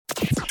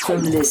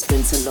From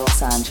Lisbon to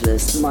Los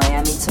Angeles,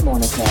 Miami to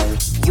Monaco,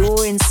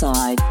 you're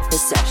inside the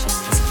sessions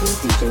with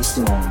DJ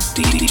Storm.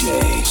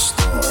 DJ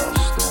Storm.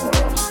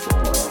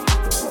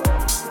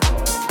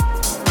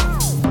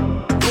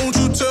 Don't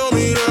you tell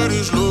me that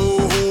it's low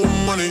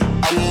money.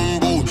 I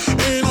want both.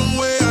 Ain't no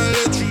way I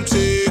let you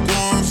take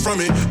one from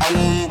me. I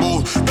want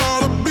both.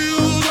 Dollar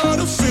bills are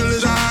the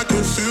feelings I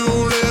can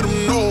feel. Let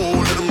them know,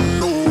 let them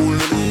know,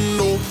 let them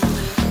know.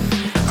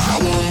 I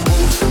want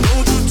both.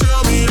 Don't you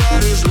tell me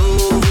that it's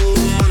low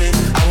money.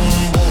 I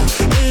want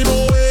both. Ain't no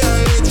way I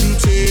let you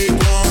take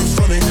one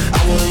from me.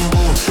 I want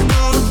both.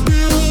 Dollar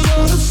bills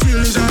are the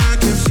feelings I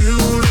can feel.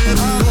 Let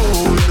them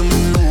know, let them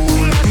know,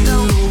 let them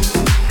know.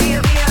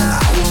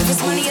 If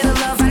it's money or the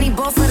love, I need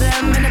both of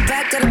them. In the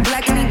back of the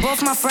black, I need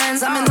both my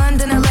friends. I'm in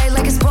London, LA,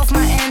 like it's both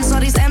my ends. All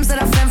these M's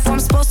that I've been for, I'm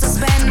supposed to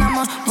spend. I'm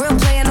a real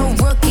player, no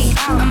rookie.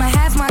 I'ma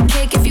have my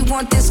cake if you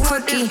want this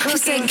cookie. He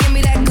said, give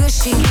me that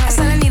gushy. I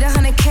said, I need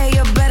 100K,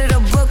 you're better to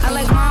book. I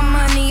like my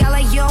money, I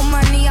like your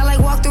money. I like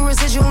walk through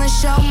residual and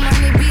show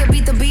money.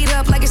 Beat the beat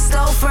up like it's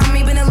stole from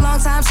me. Been a long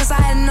time since I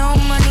had no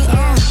money.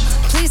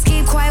 Please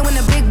keep quiet when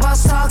the big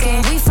boss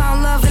talking. We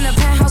found love in a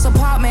penthouse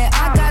apartment.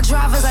 I got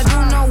drivers, I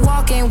do no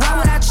walking. Why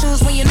would I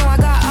choose when you know I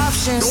got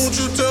options? Don't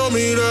you tell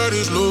me that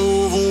it's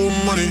love or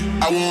money.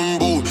 I want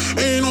both.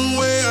 Ain't no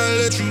way I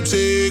let you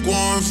take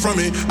one from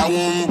me. I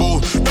want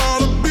both.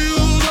 Dollar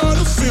bills are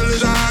the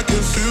feelings I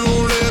can feel.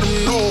 Let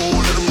them know,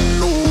 let them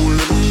know,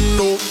 let them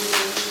know.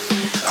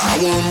 I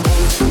want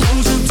both.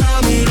 Don't you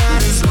tell me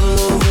that it's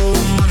love or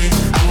money.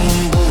 I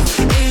want both.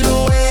 Ain't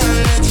no way I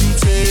let you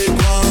take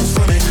one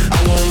from me. I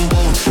want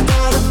both.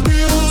 Dollar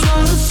bills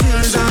are the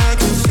feelings I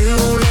can feel.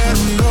 Let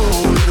them know,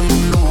 let them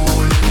know,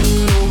 let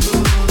them know.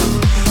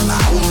 I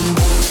want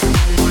both.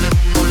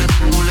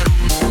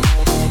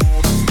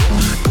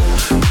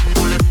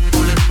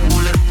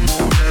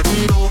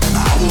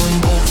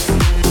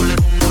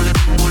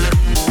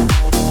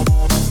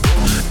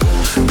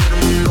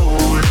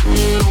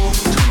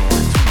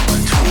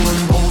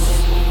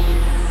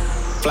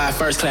 Fly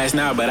first class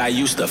now, but I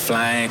used to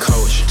flying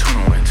coach.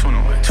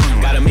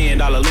 Got $1 million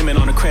limit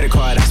on the credit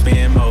card, I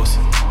spend most.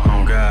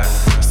 Oh God.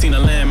 Seen a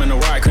lamb and a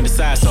ride, couldn't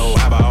decide, so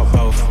I bought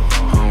both.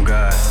 Oh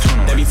God.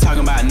 They be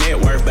talking about net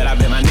worth, but I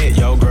bet my net,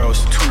 yo,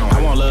 gross.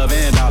 I want love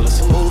and dollars.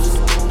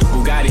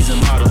 Bugattis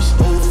and models.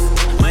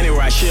 Money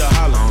right, she a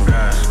holler. Oh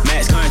God.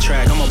 Max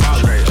contract, I'm a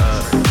baller.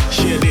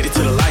 She addicted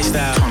to the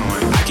lifestyle.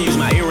 I can use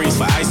my earrings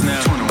for ice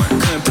now.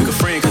 Couldn't pick a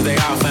friend cause they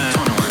all fine.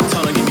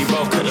 Told her give me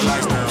both, cut the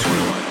lights down.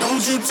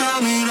 Don't you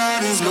tell me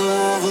that it's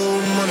love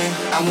or money.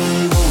 I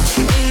want both.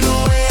 Ain't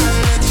no way I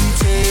let you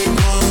take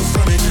one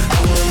from me. I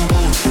want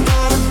both.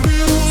 Dollar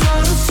bills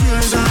are the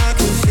feelings I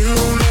can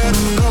feel. Let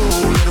them know,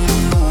 let them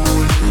know,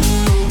 let them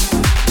know.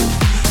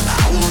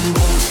 I want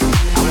both.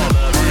 I want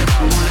love and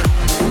I want it.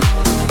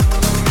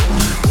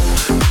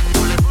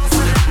 Let them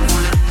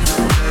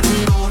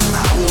know.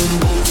 I want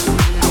both.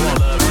 I want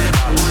love and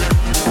I want it.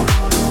 Let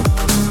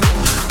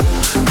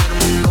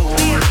them know,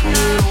 let them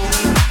know.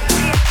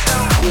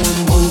 I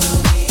want both.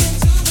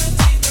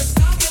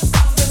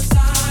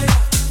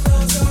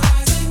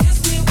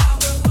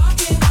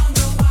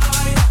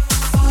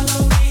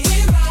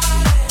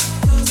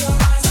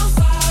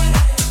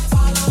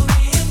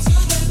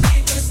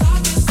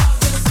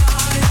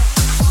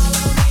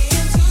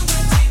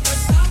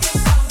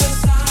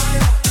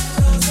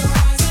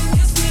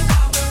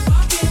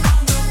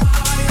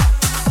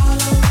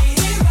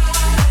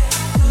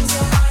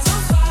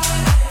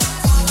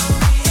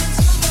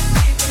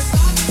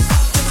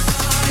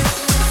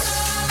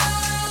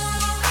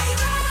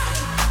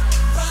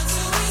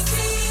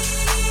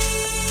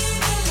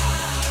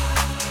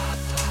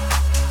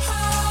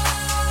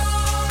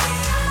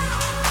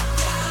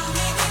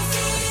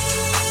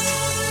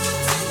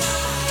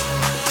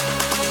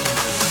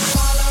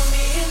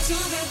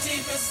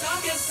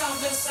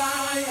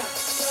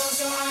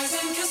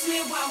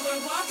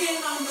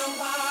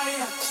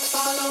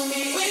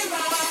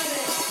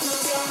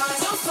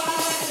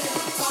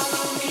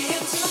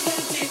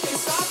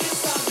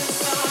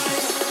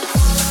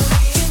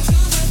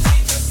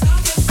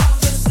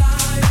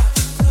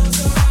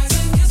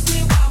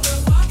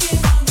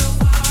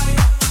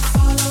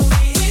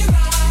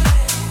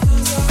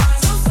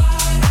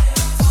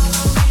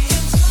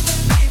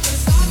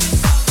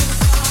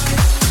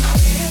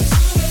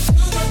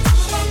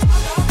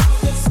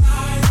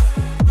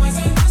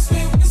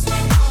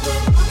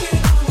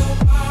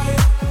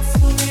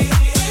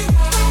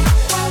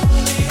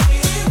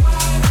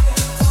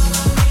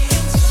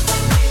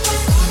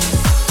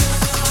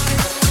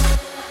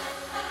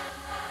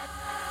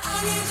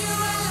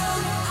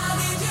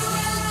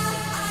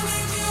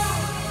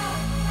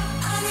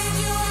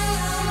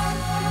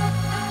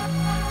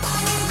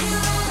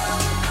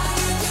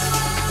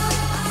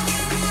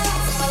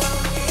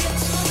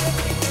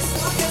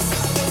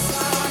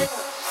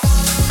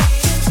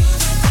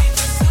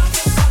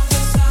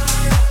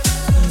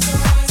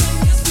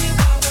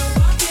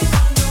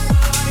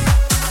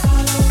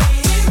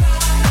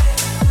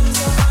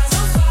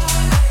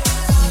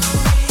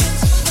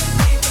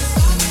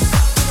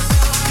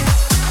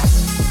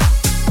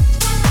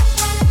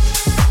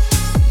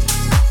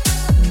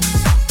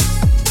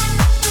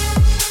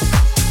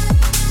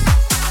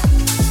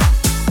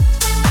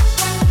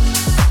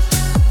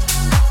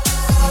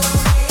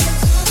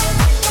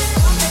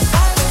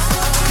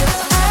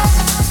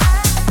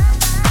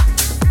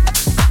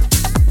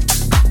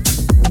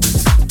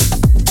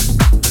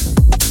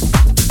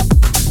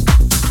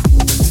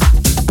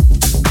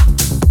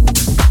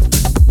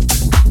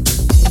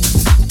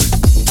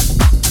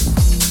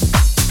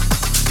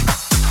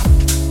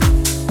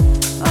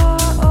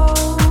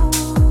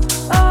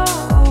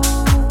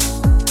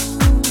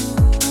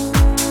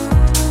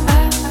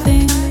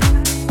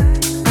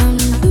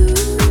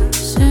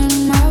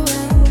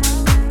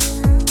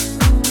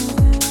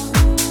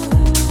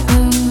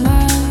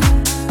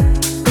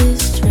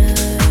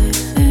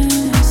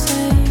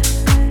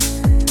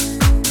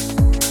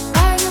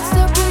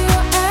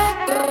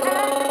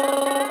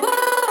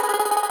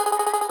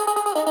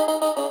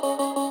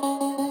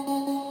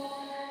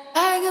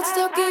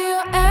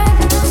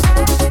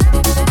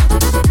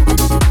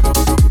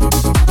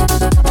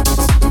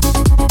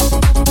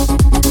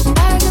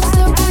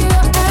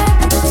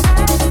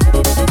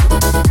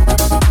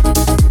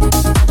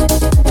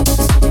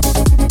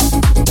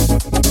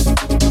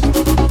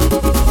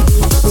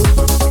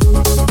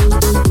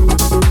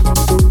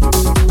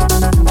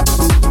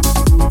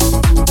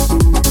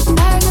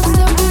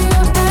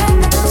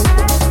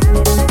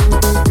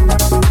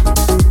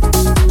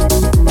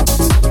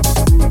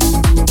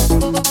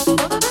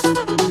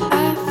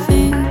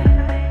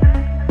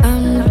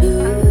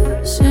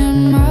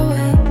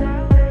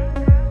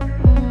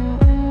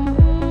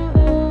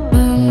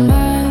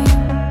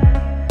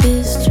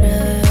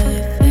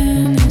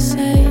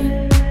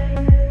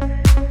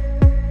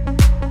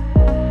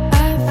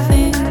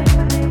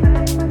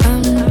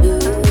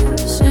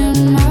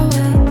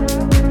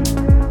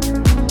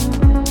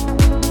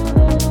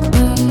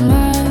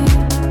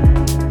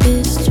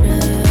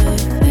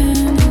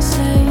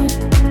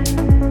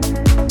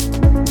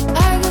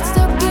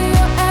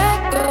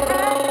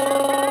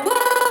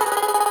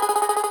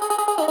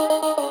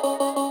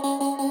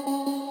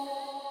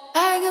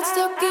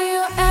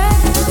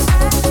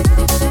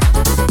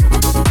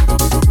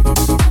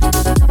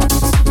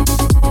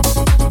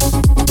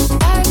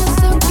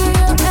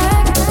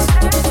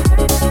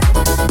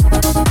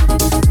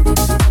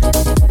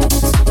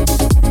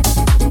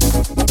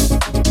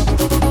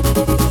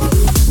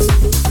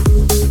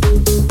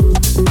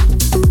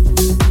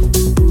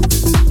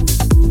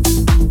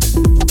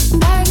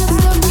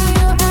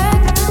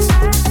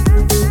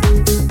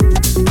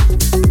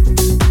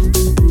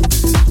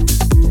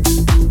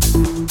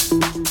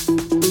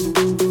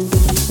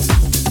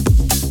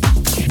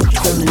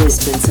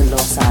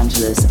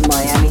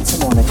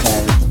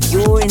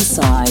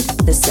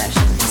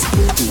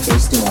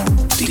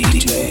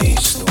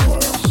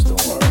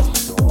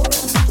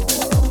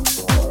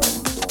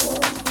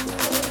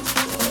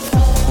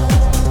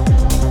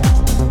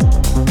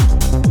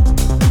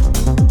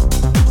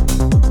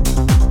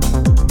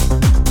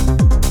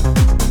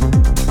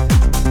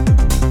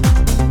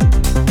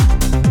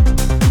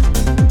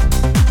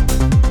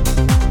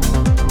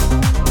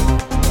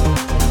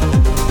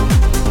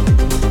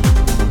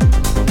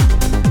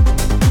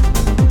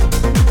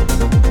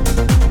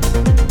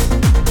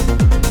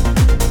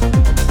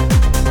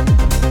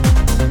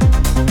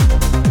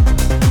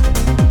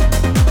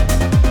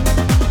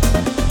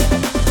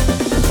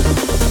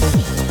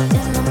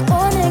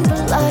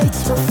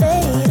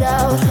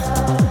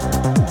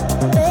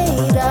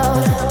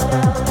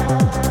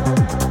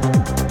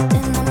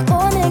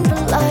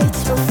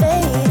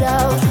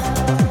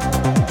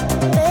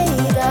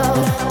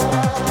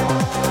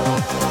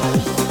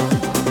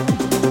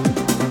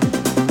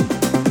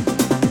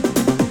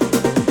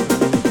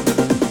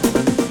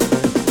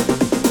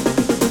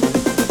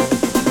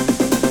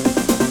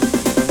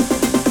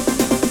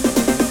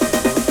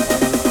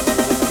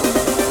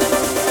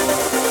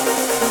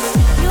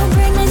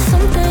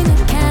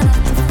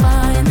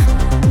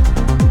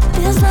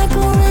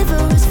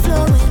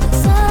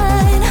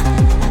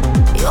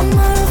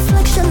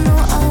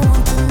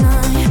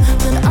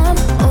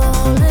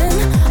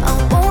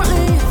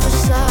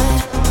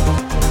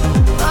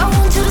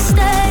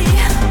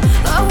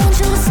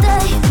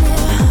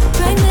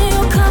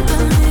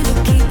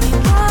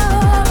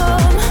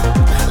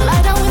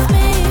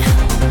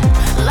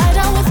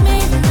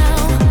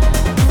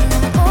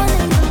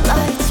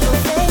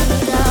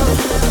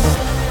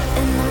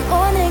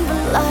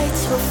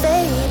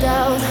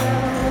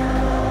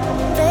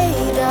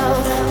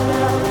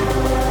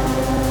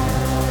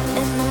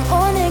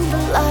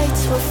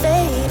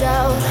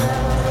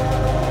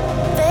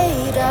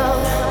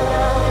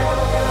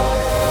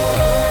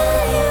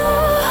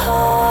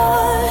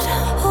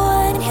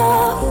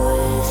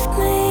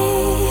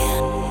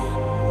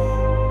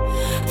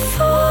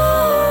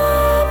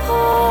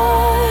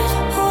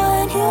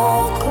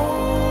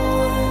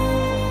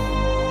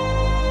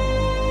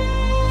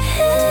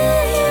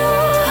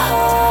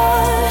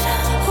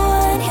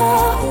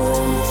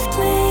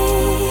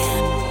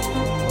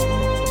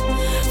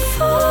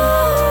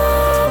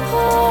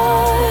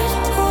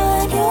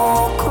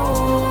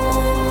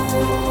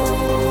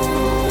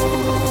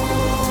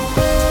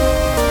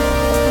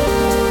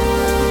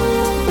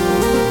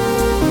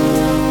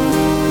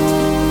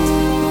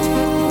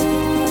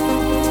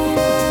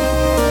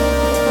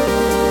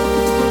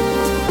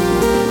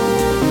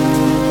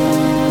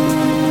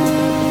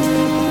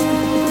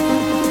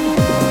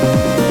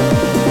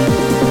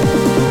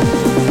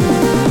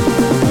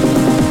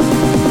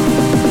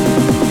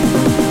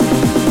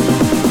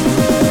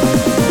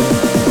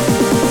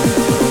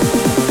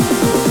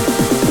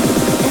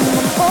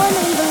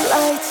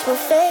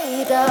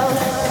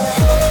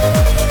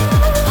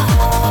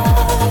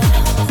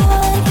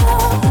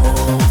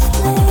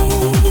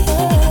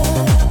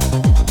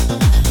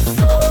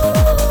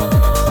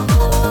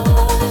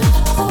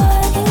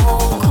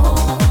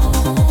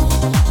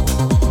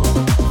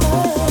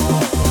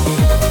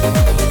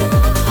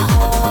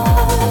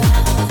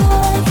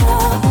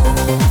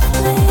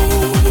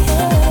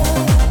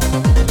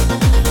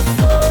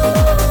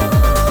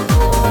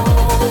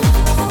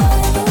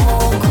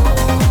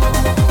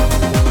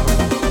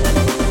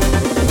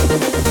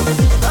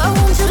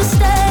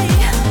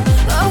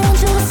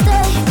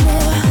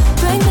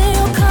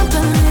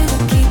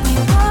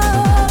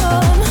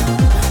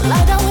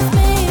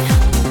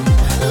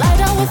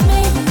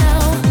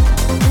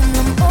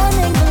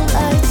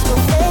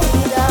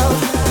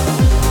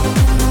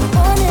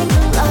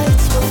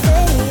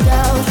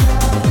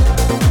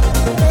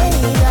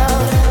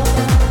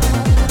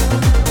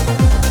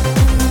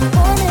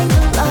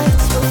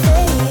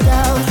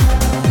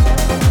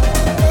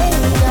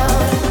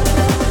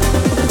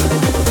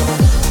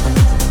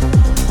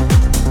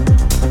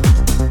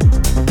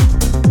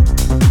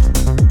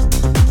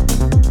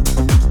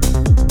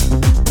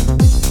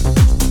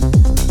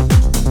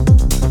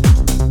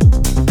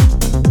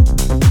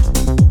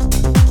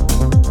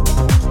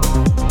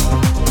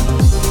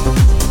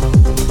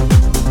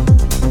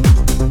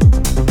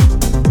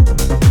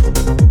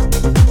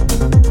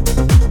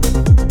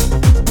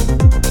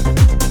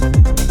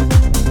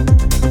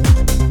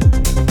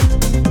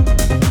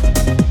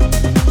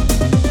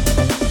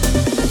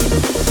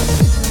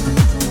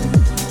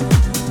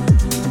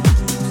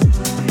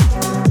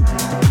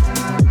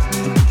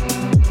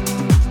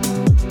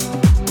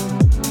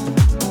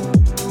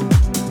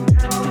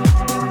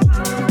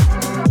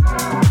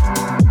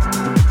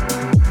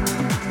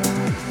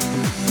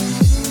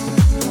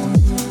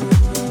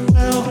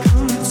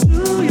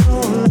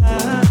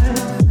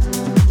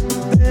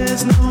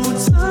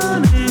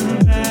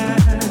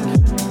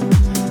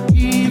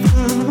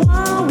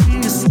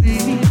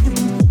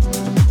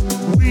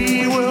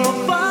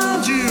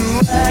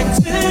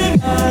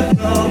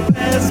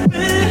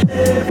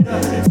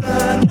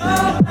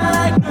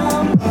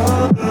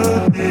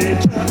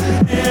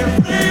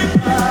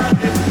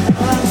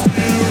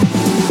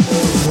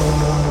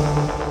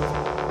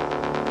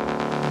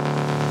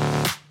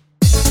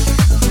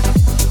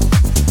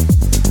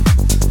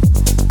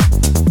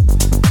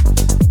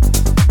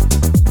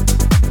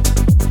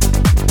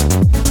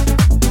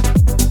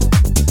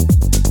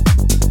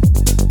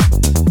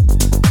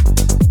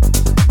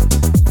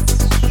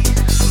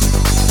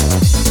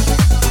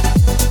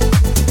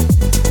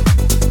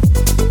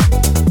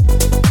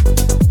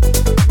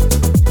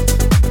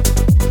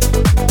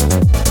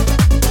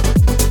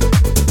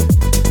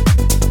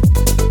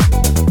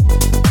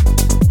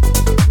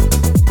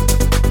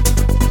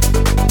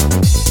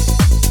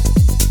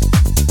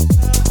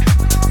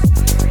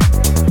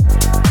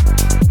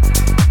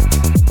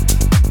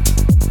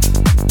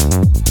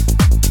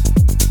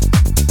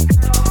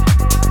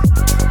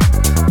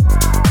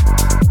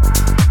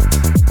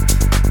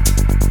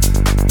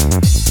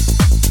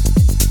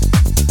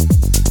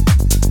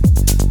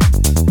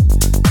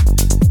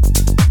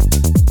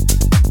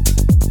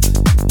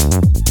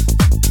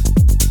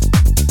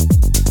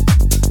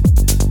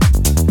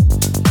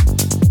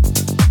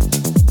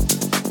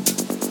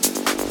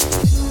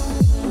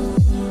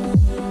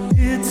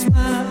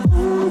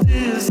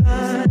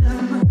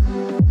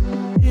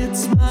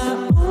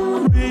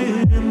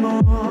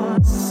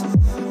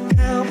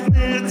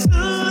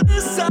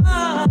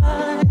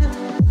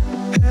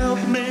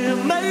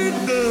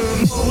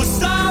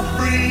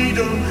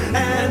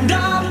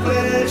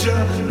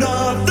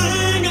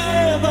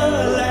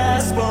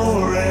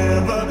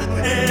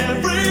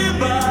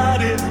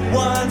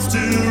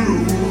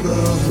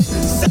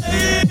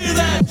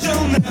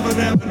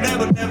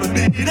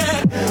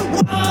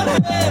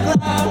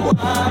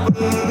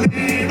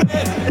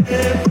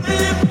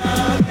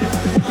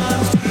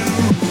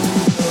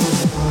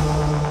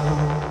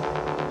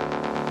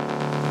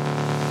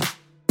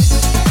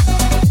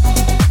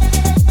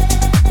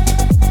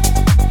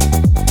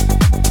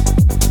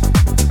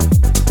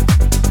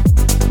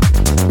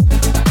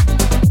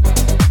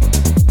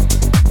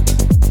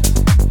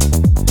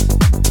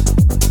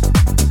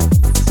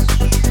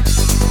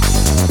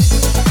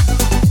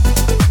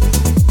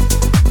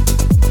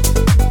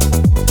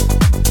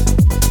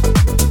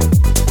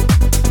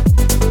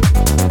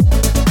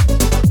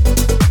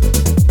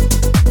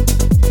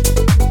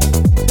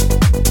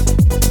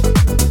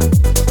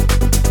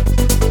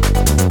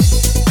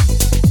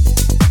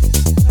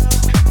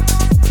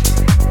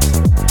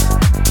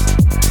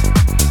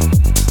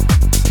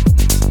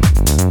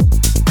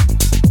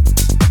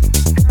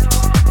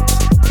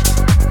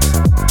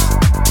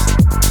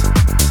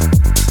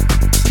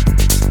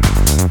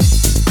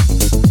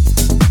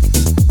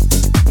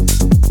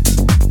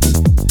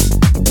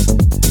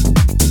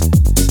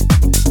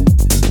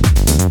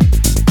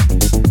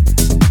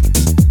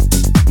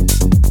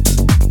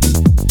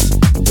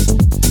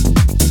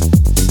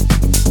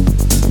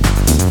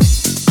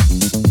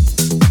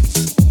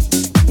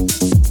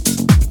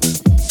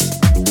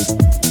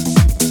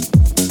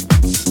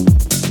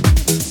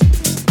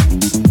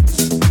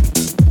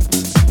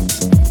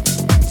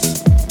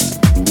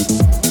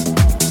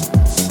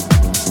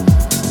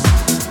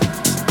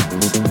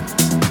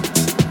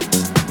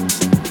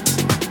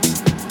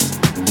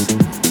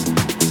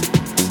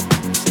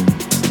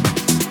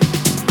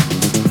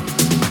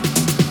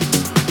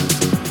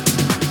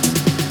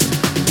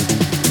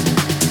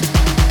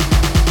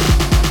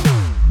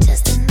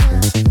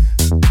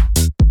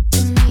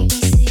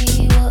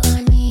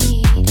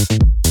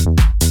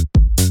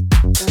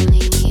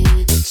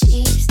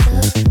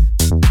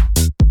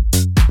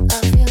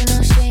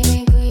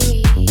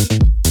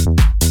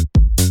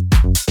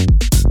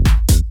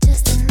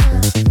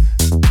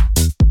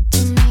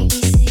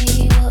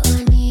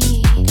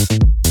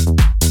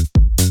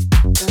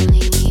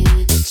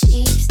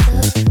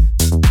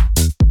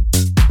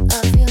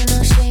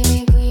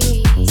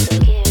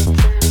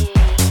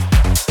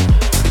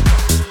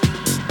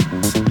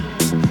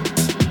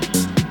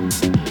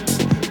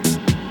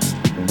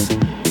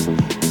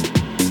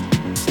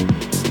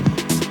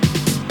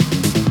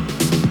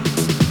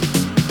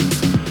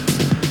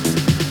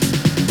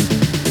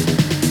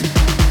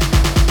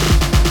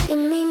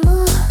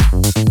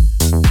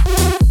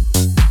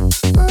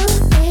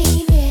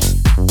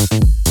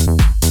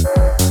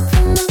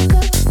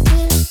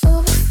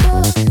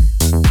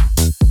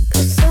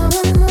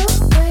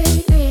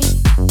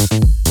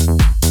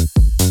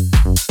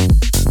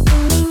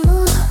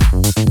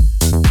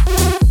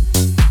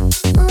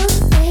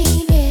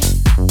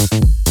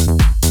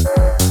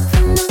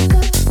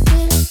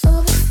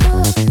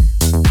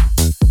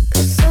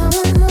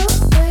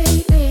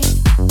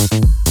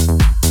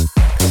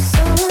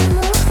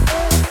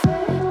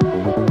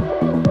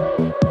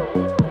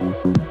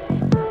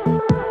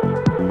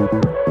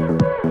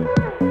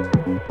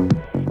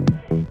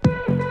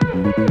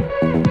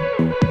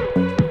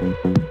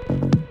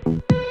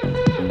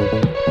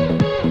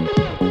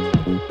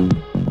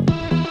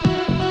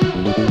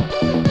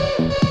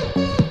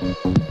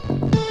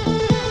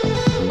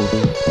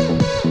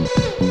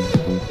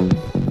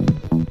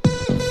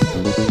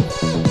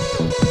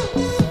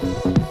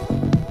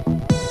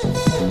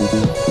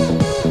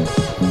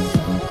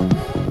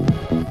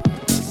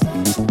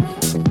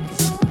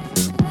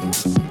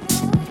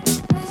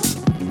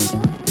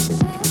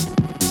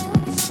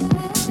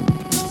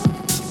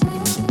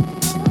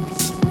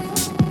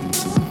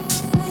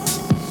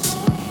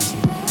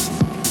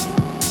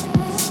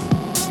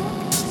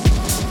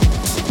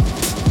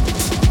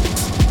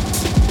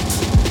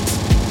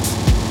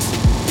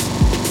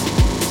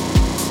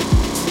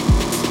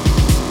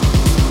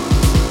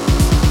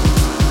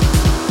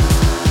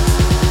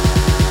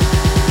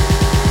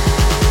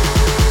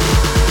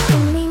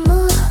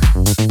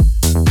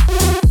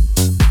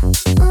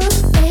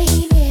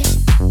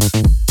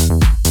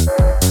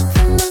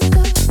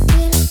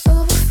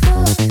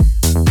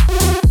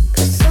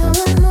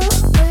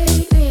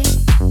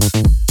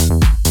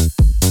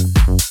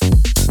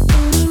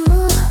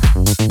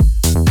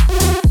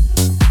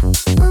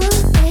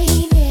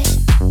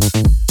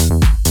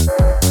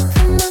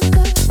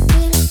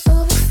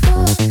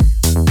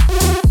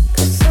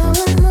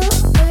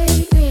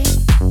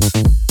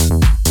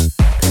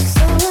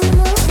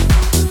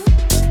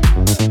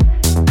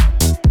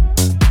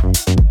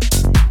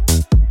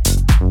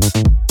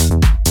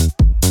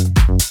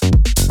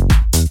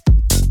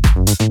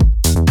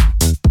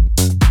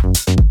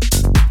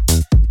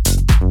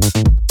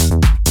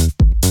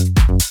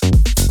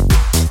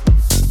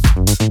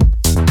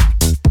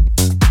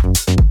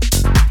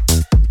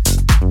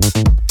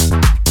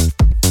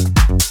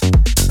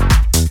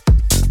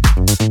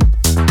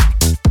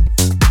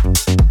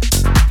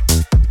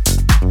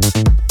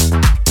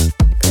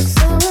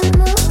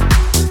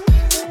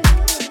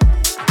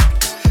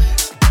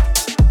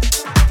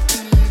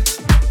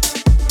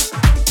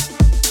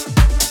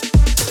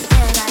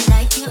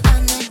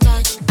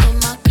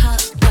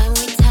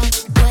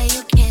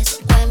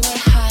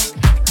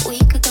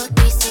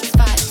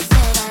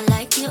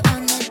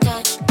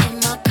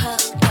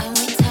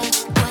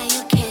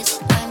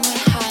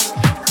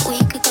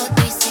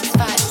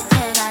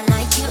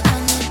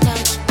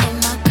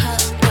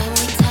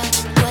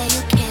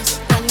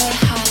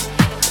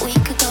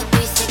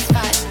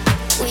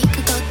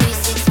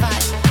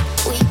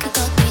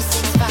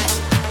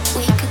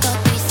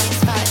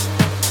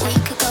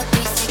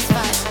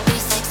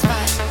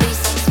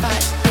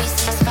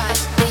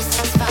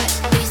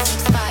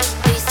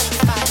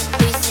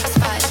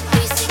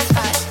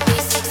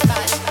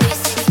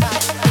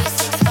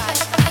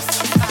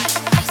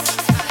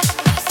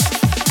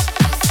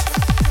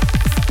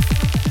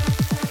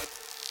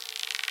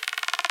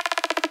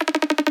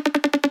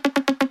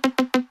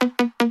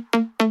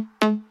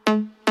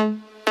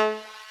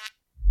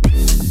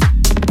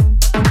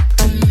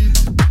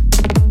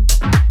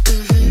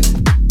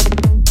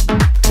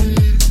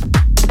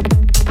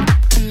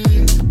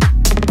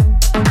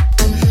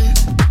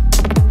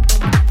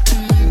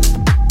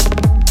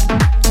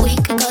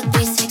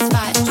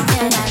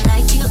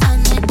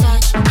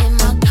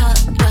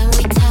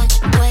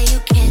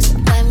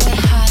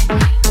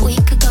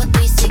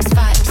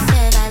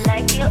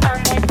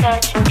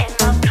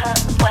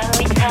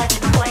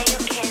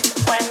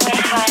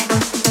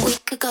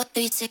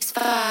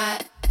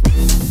 365.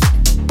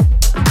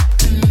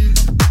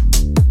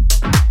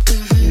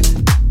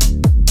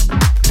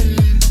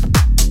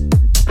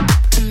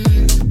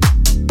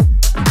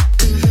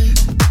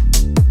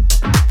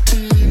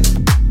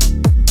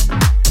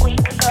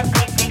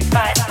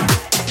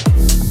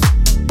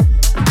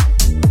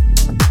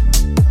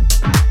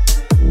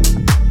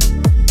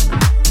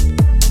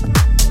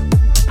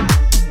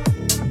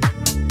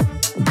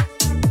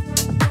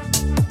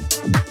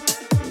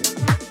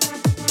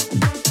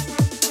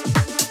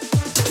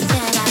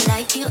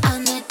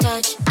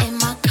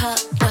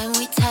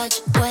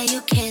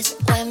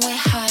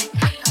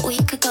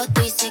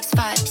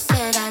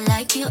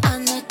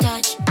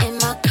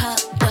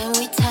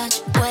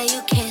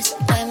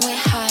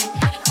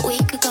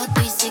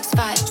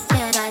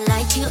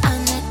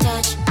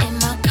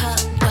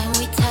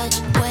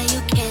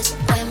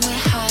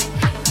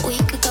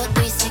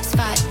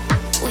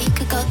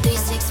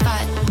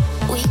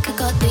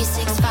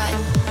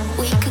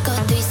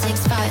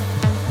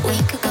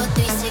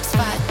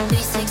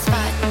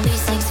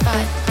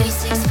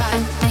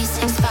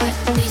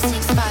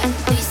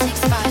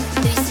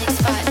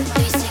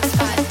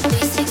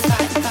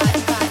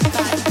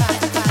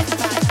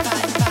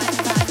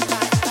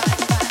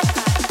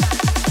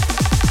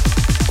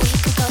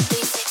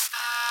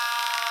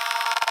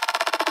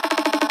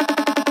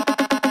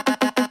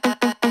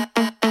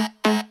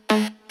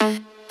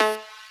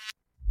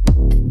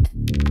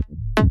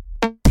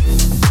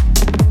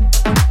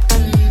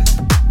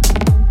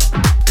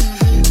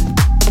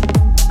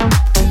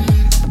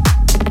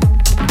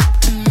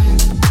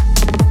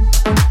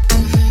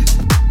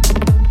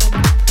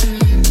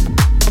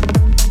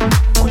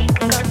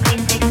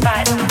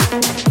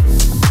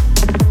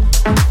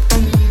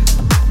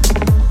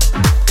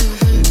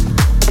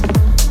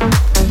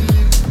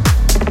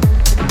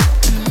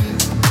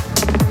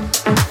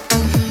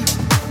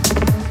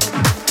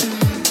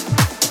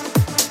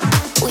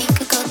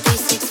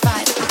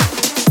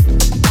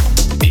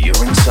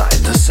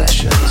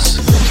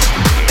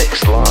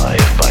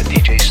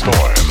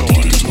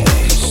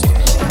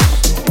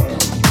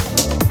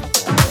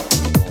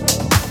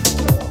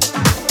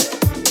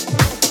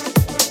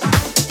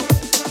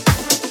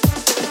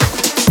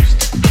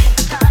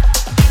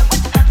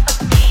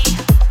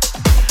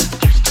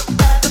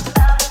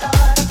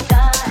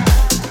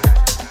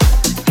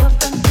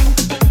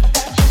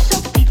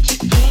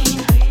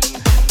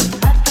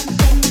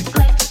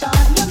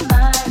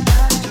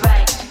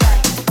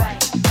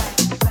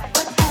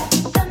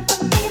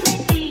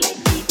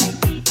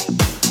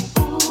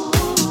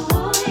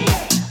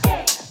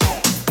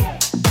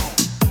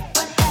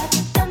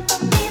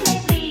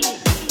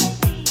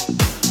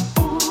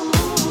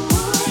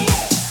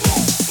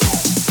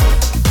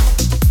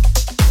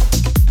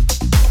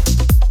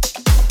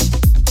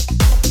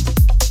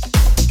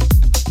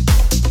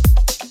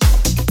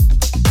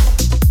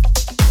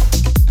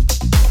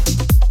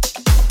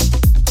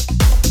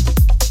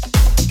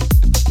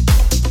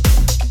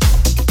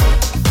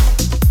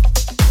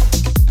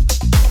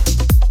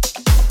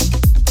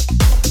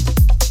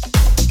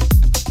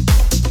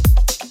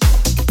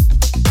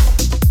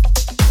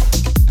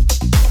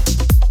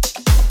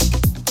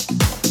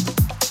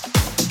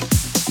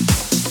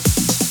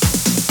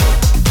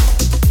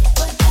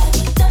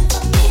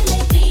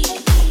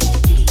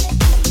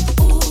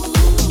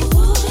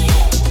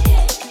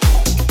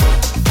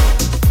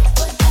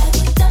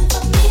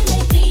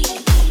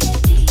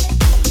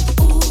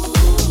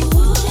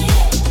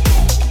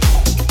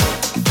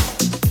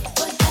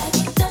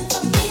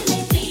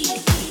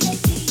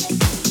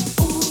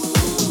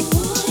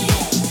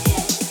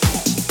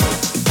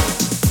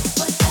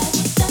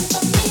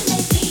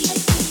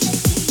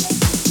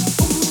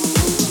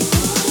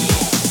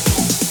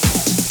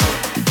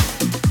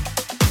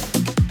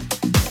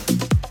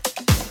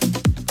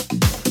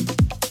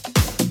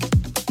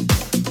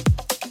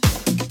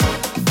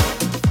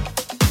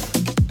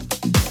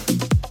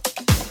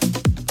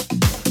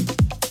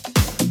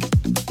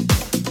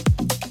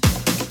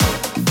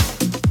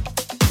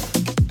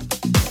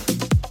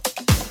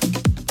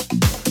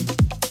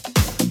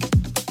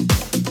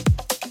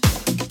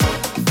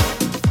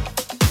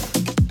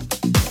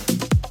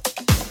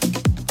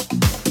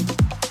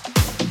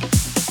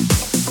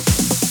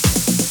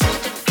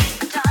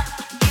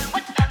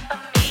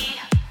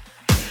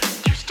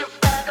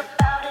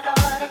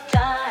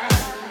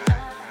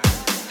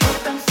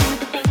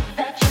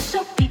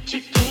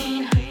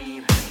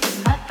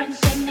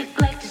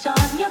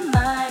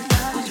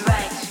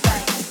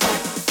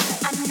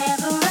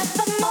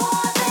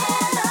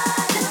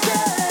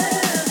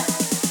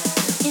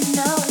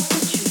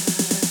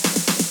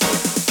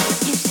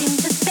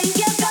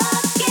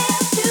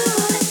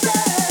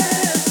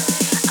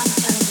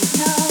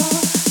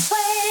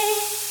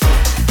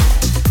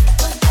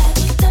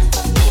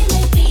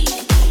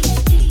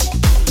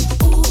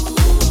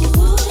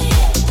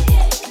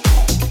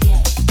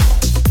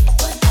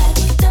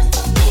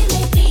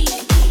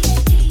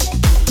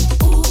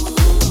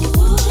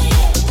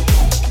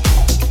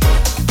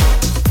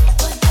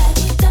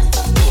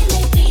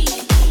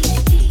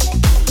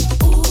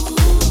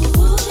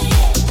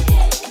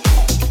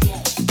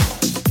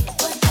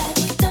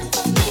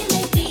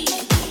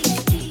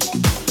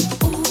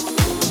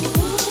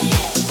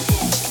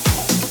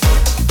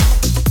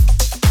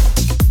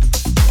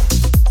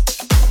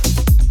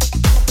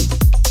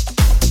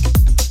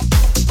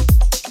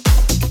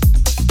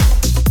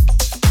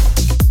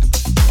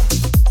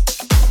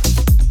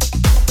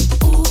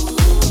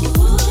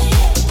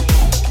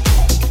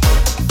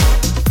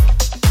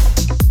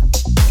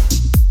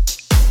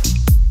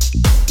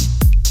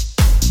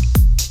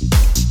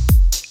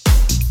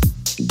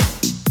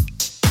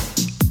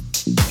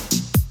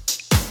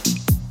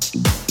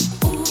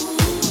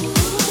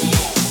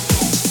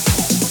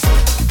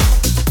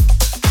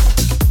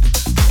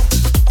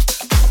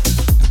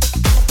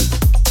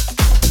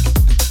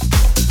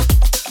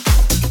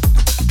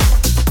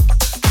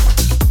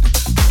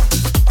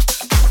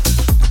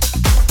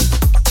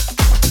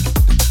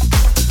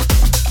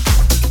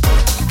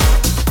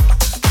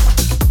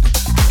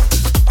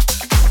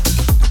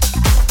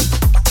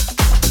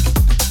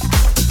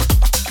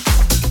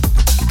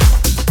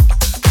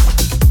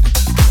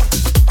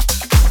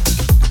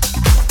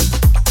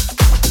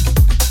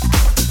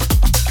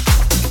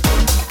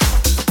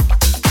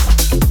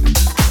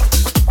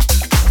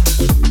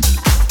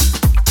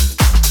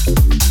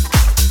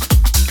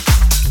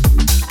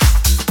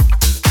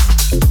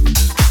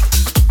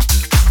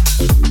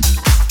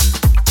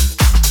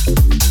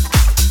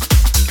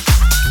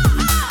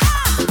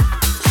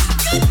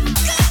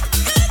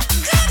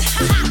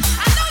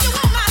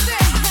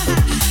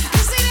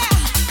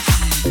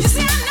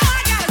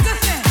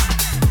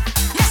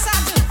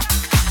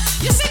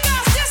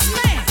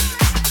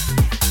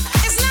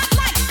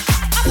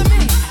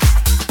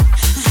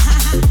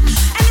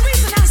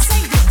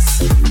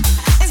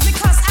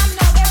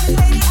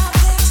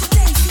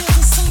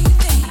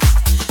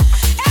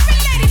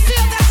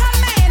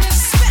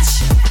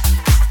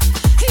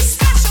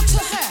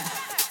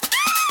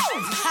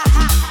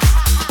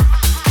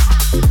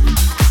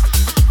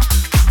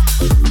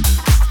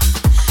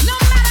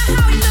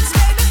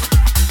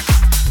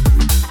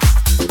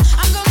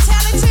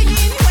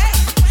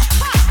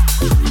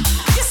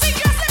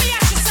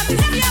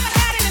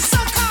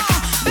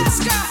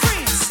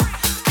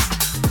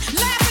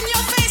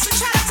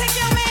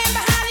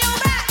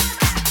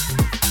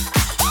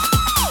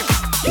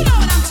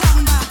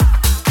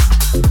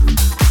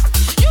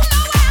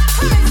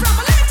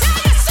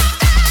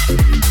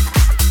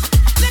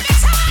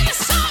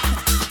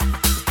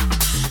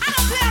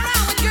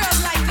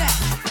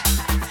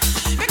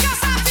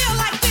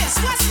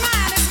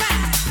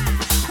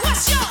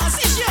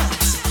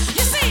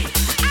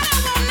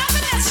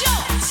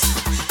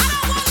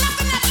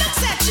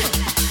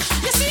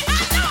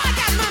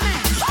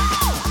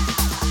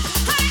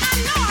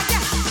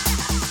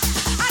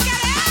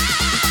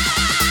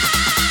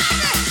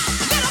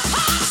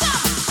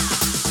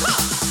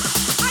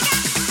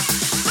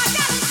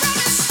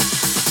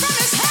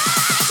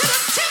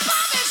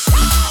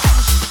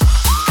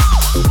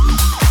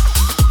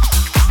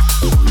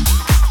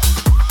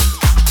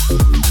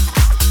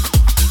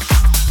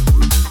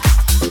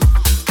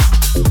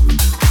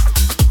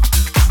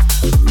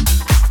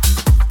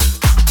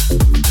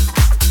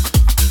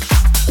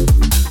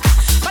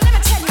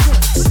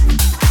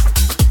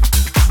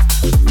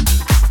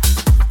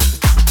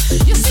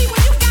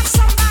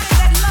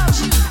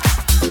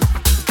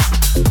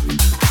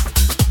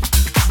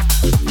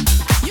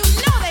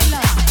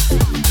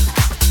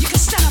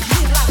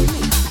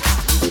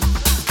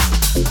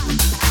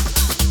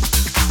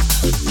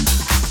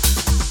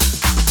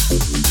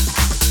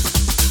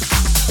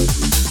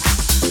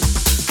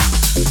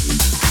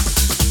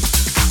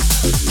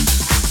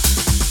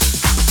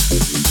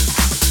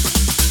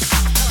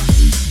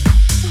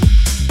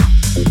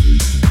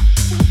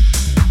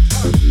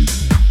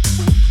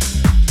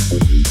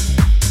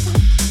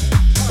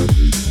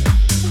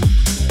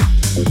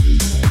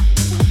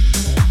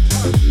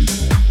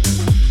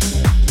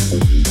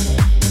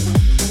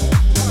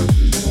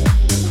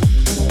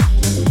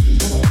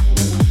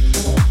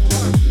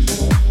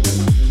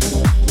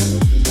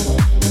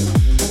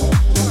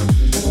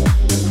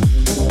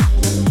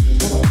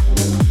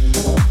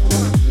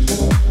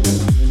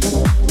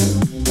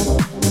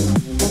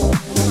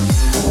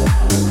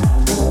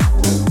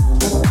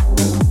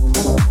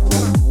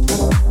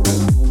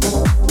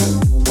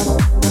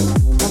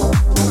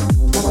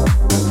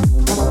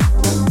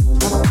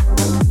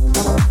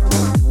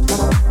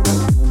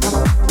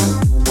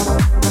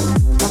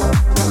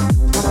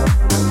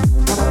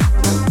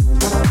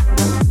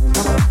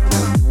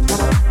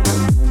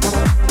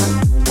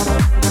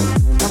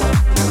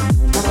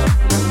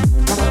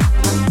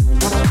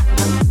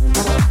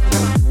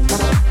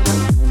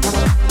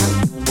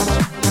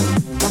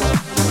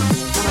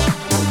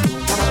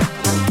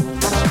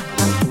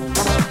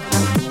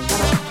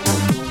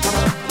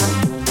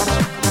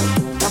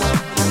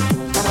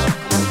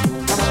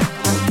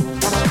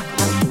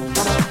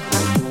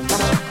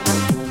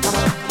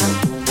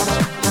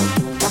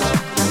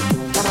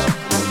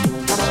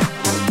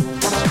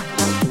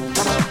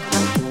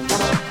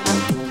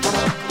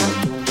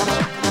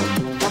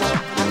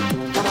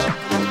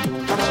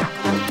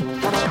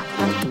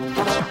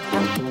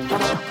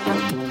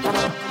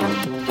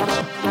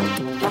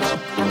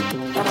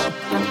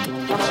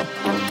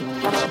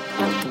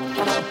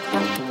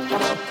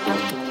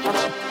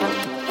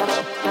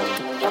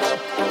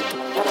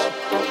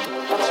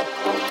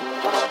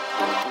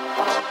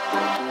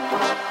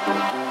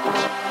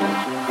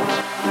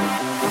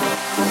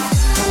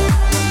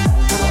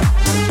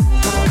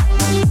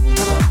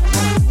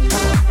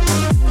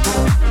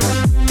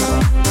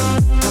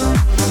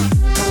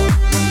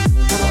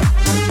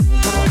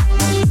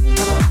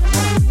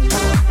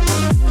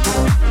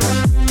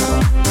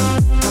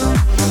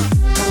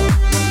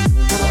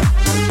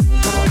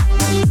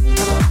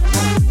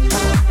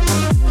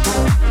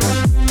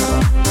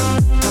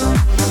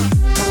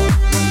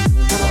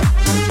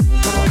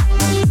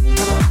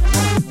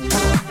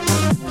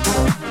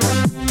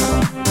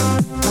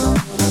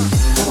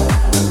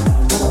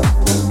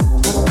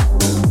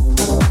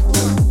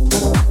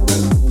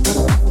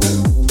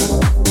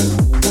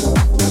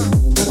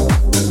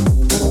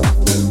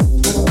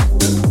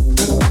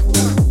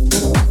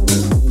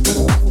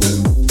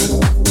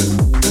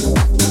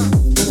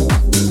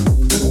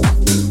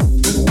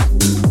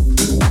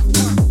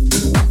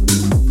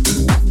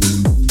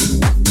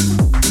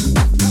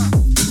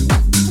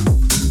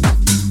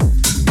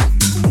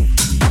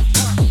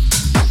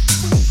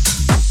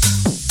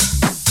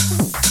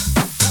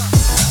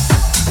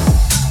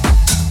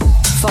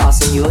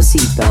 Fasten your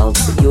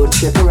seatbelts. Your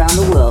trip around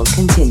the world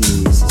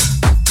continues.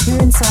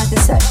 You're inside the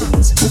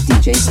sessions with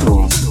DJ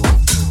Storm.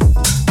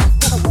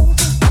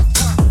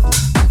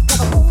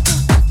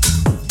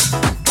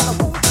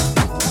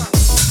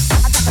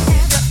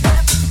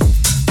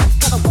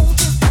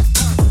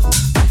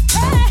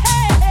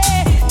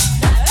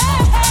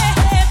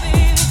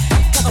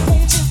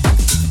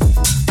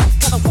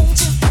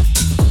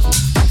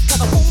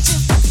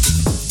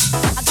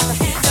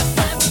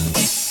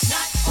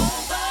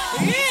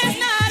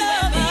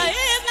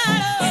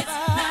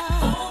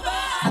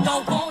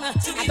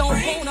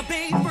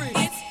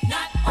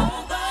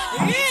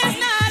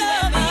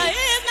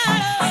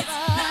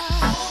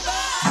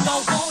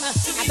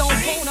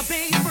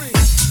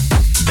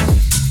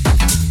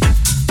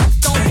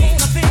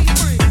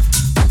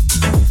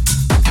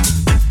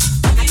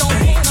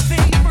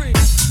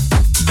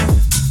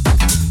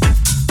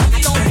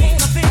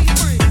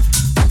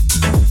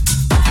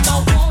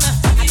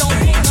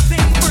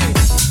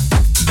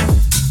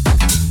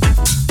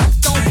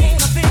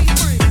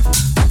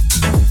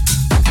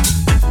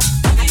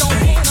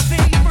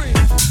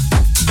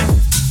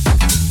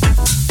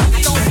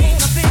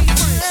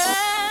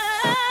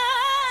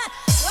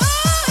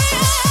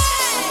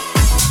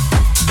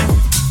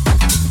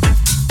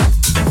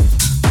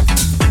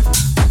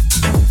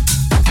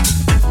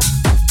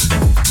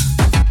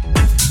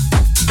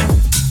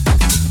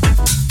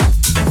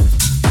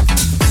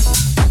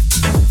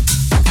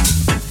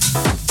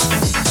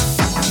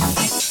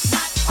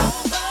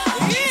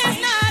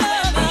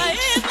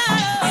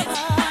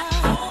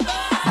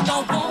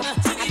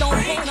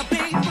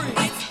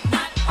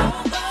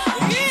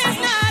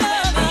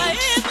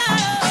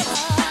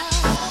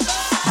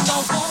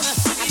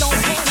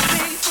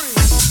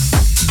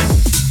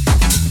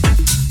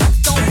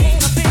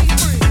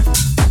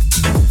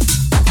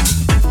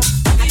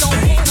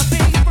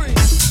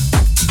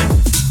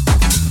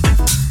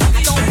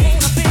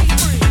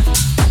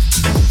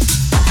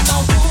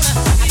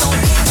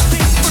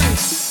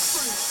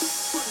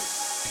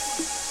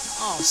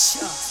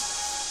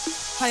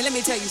 Honey, let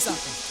me tell you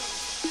something.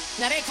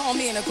 Now they call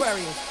me an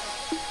Aquarius.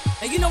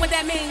 Now you know what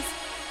that means?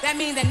 That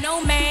means that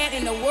no man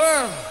in the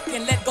world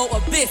can let go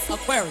of this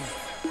Aquarius.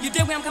 You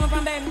dig where I'm coming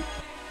from, baby?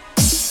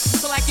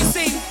 So like you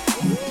see,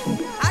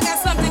 I got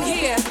something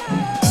here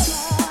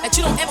that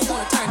you don't ever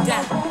want to turn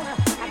down.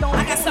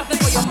 I got something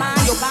for your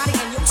mind, your body,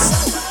 and your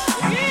soul.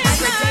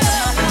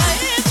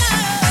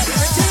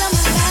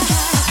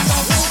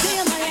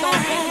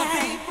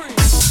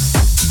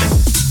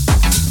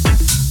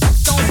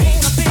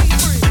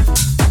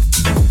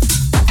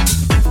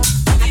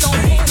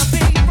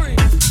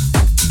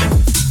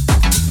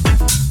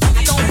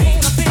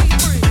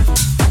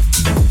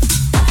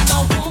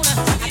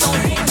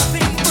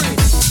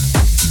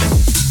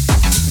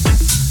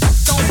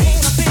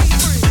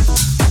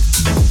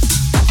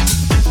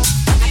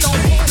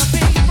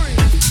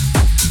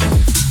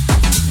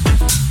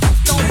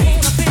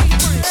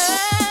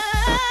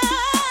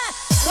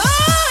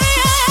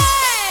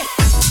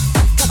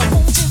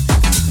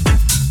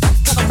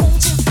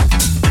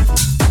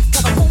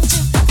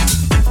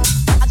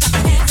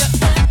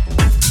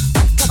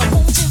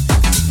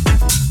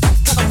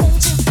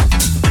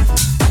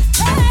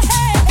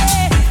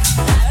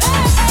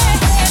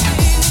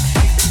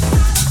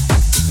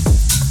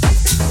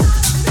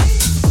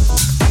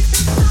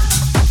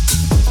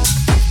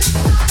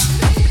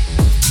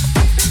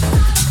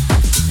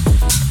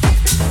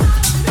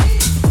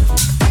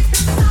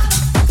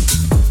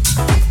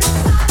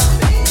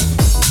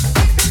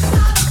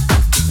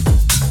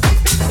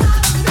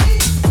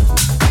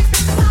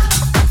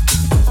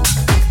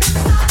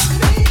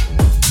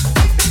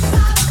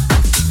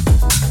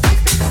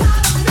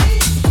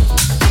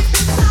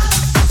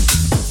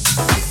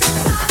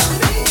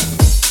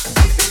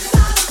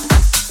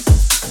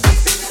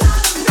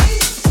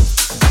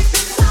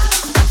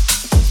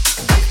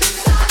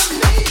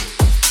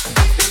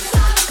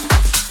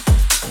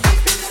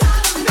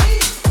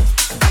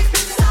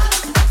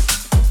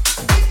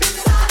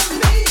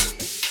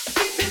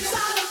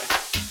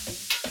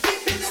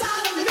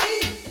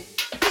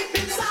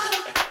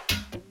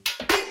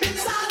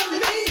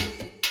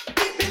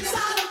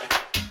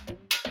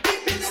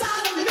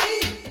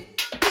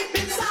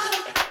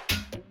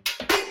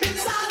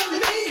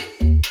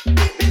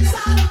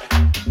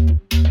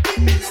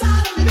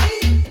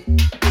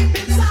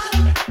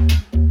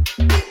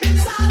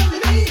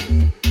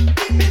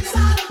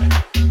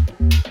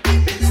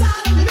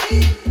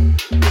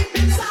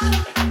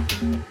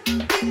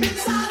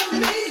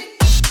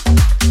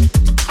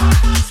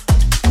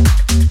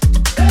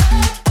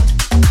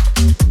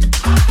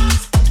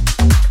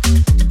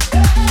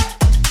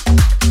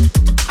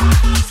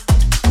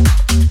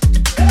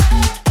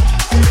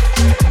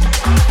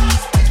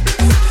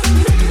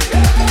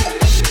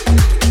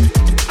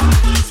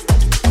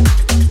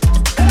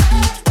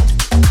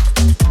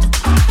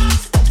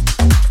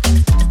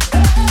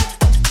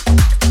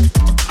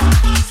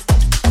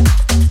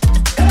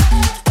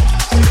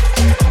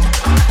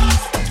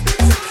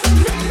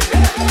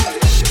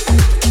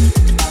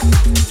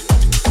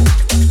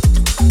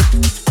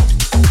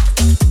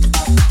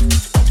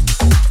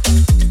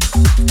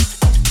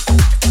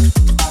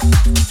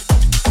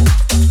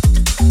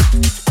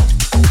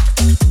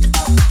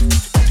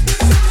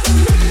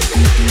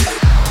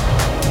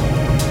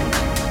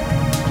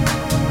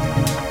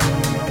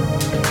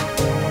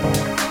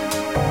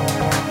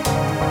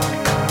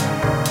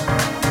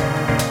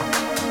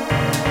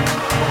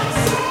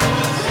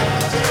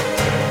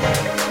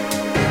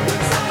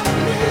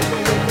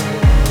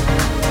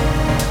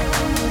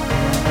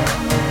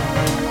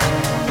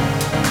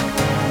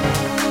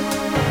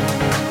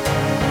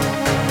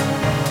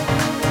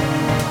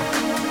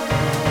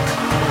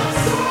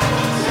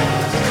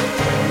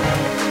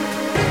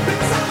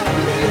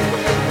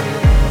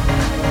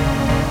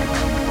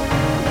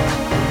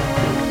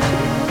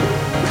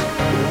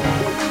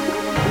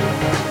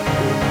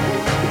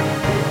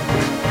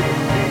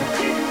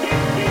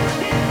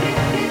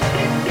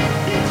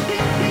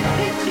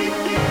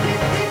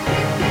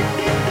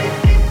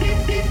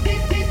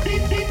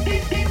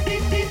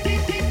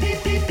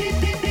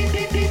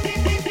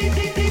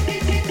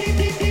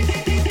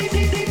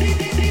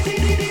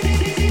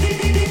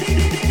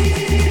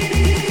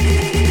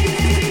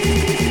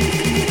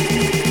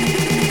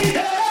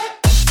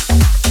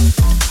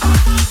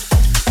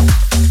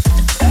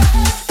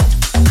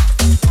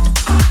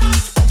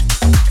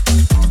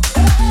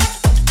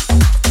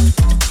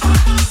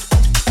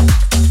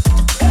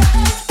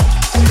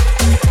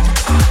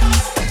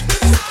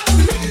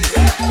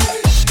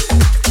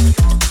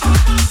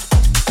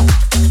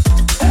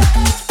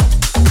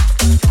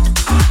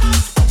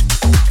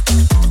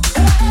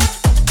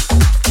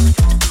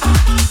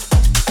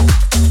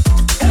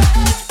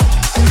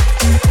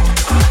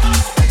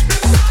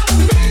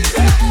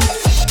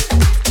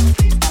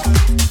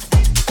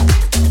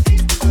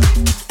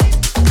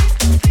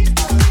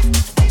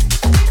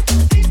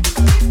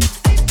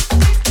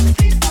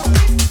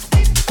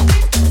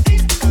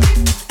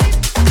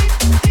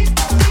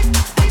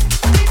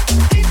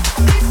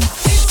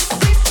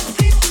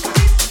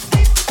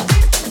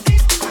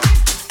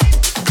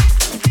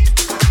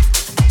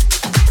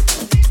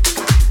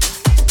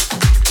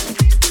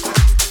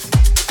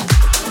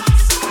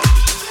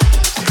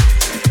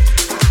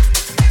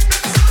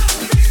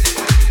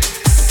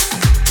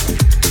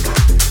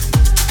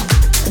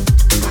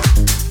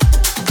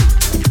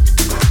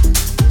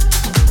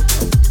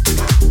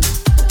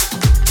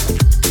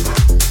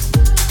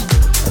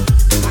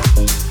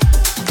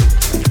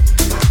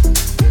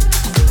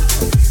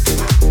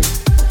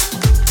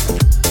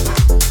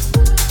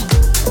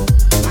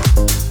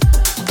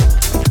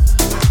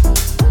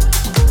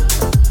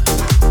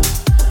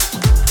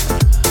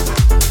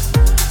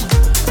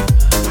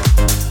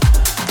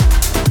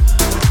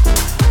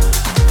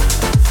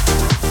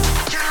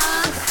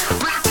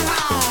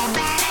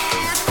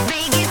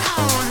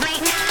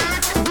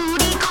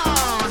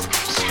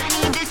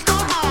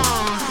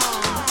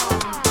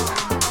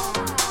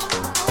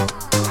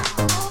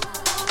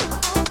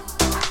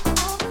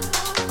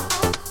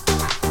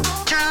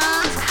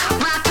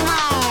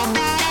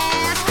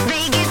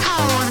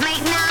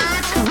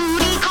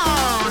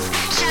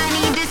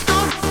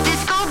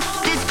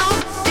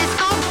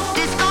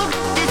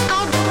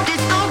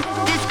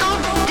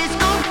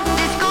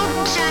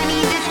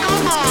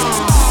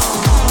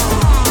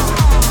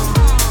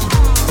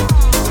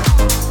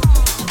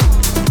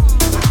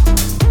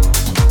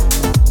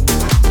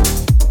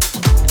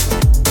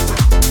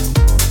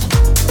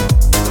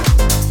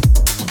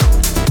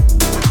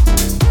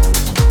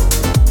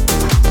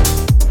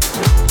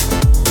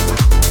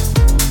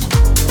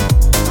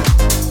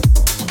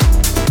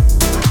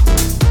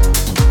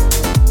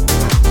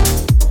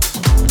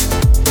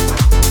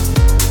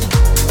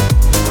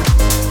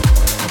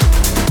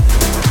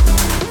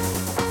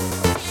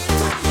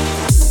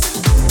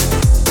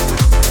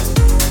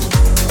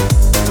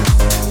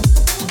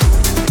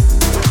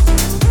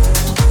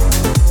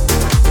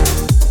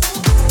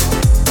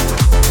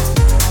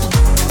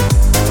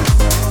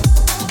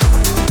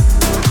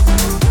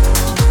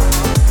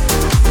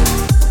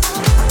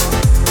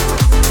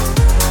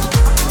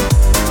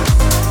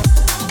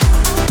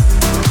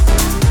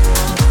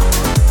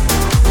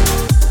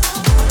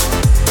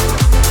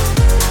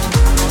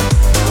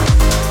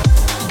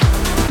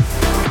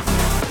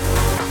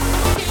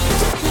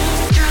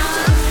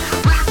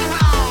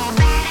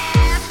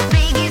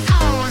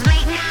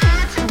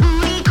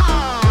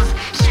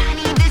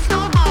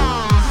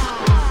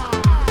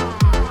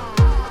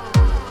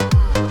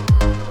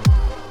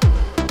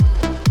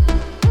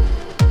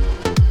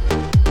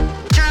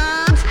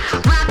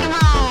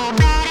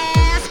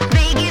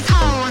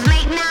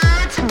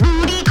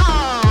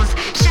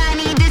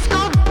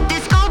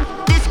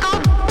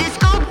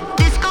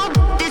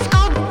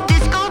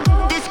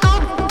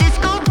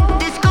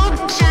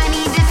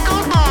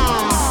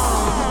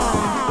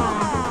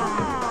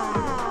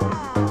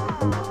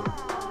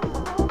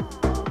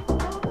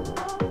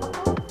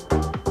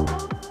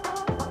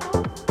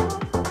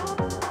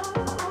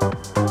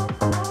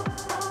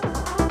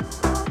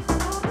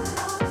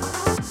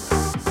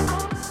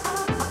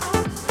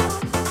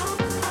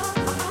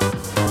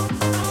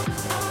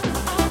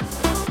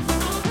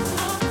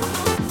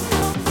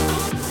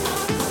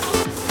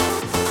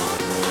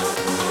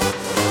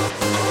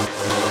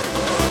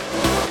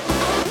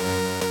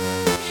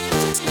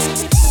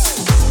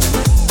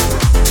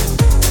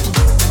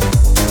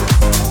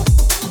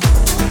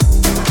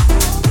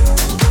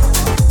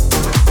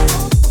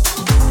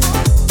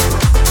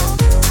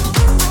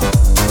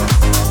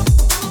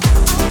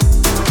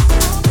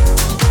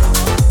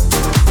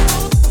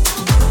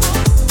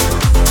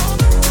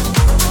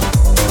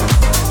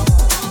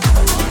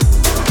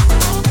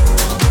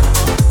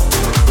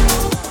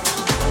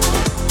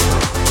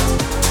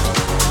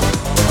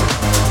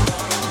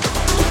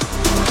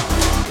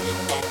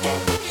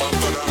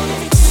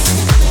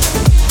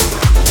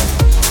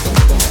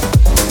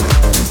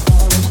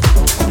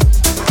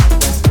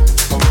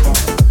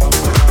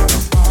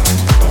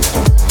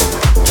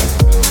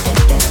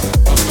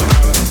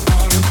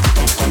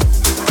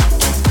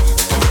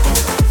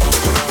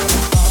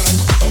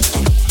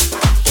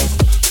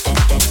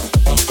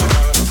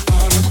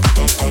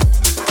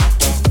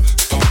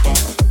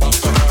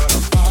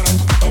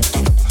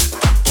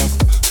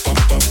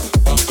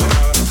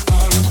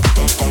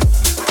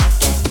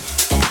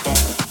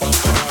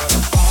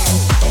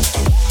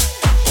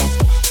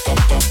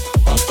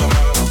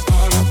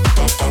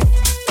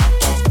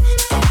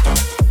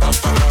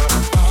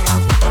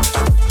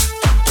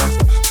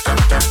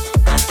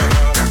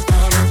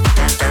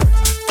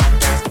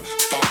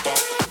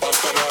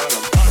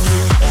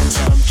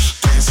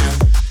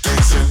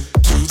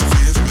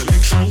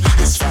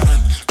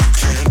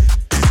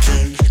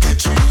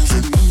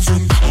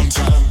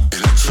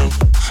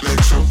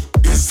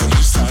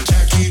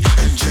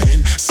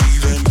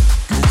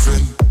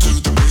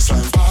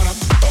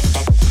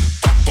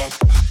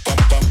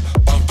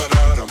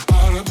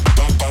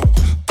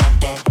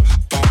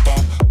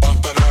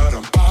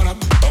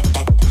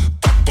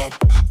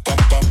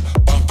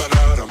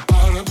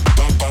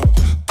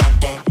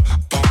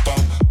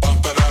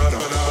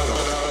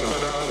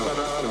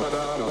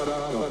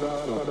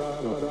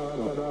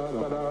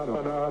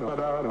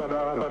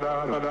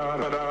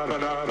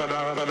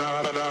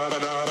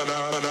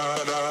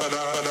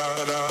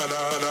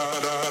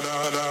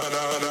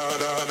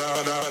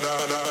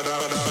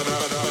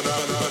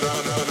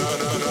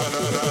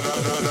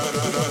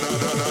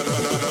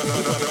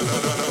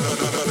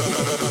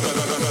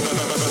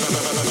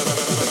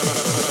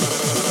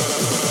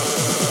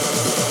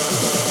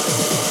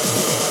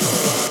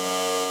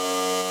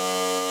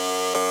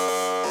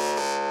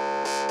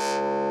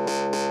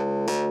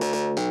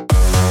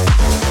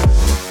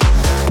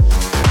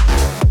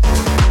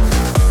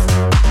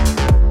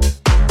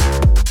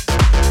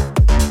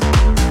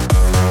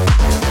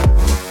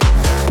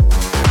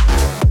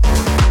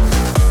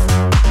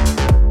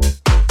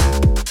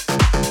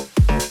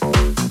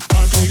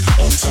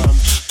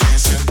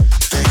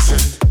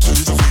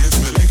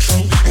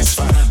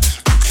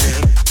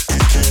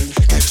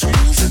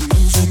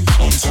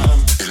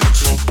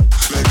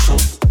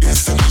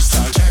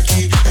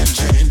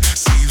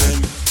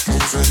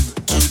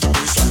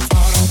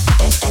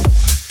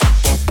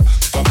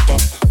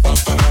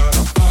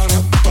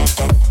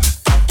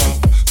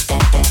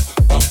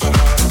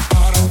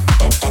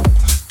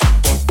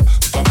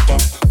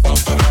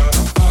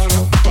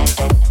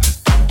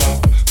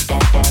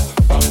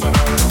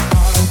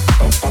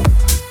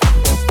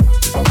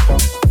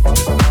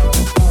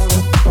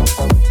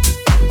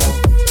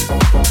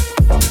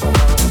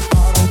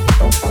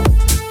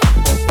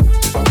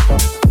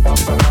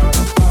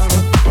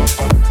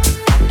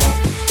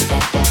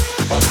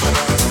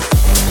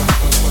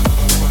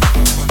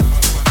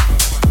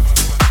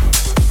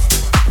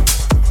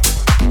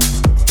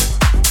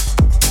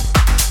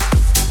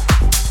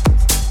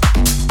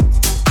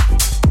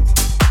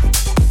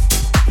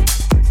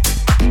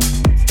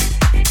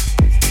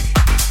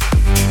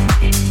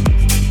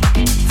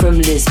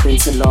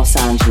 London to Los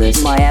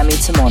Angeles, Miami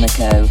to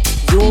Monaco.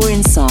 You're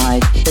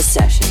inside the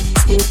sessions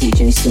with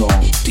DJ Storm.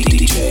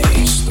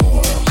 DJ Storm.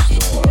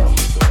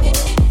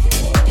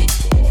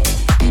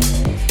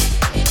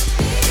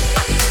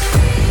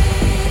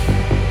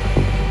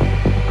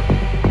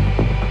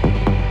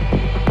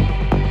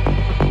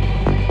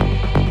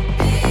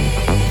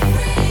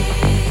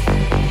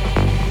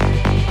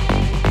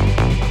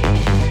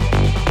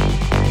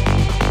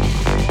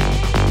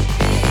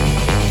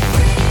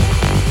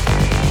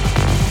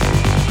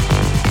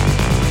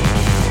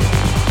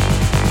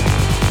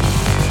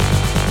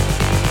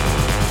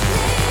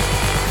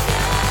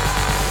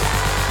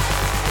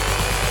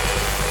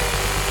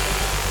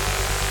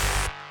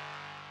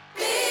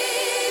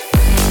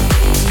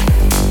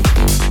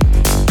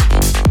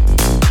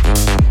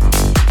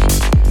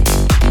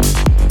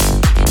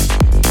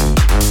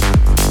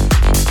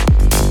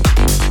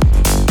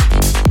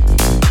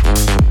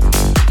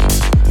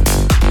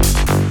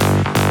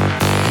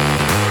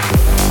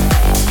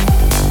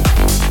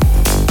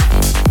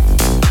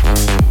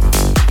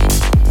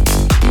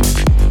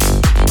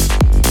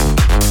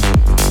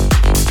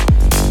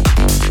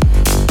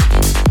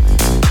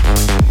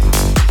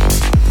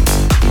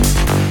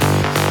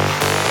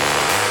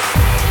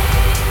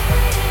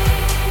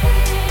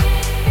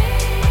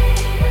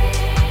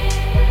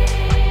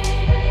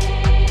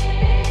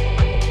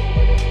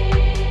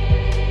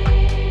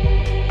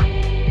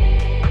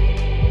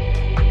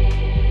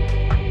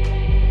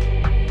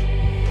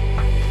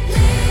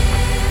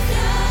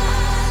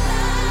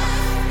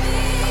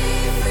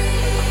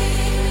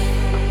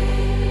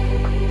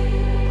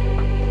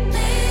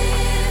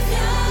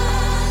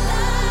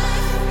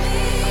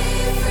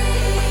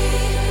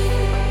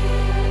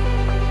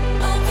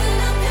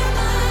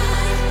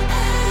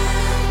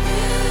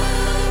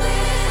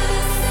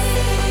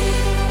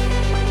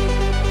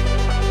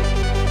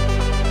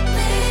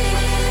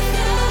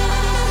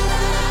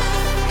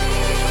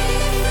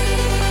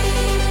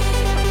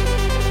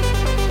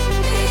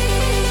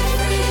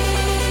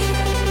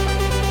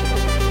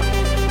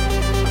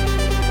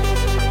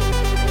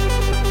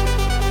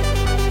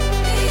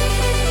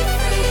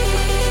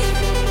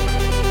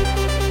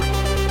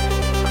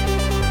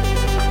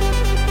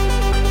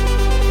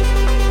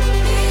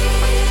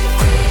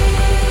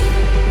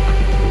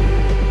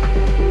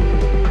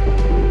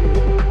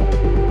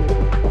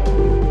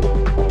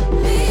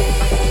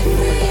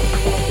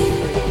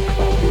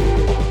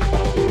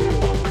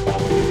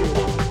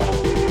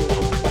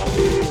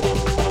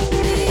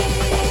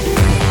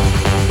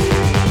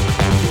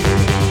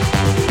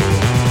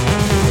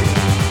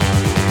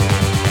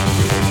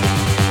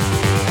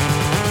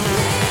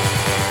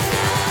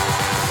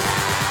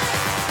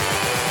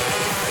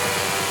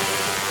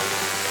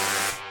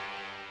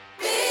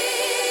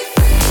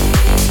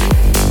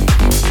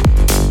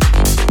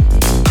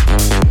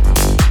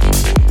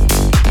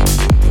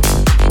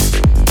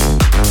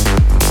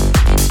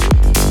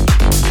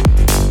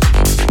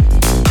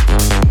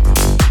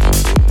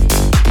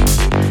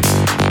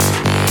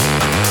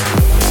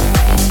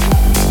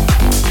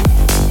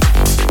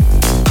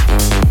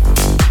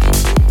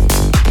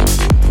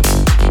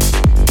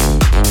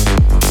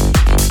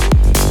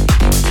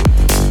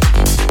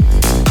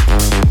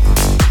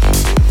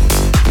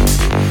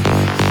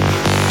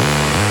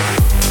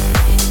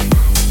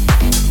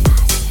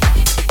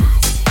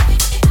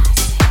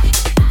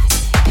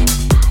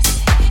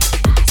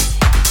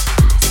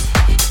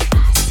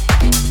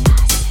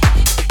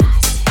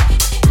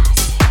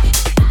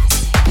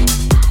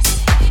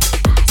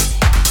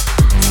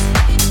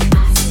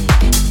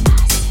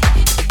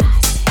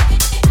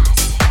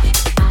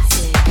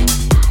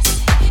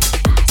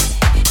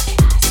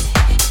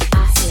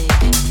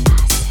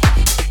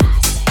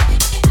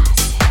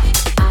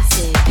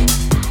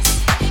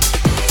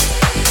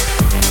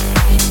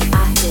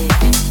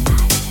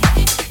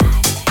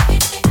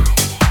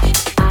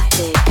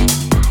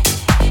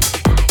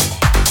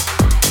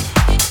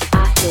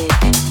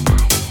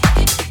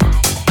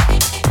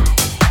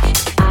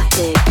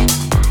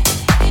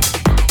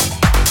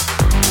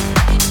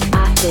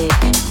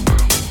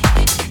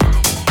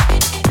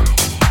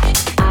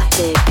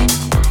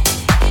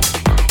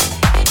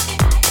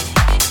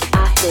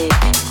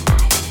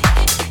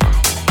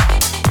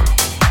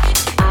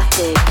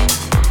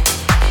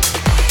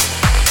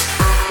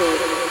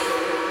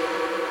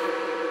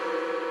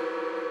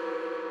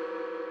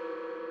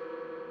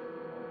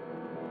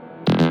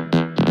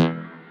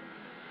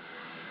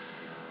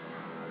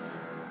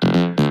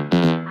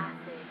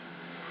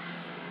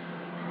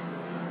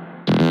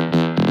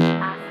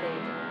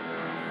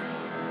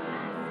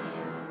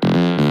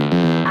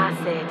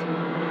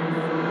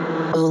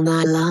 all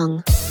night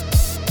long.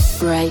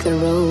 Break the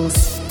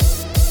rules,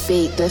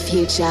 beat the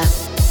future,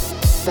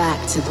 back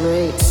to the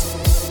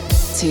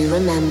roots, to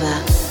remember,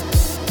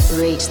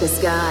 reach the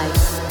sky,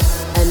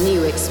 a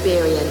new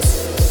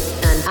experience,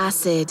 and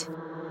acid,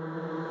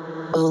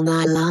 all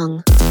night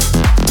long.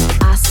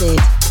 Acid,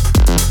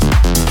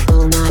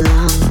 all night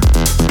long.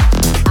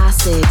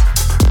 Acid,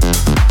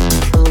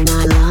 all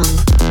night long.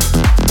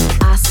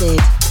 Acid,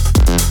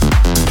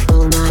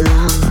 all night long.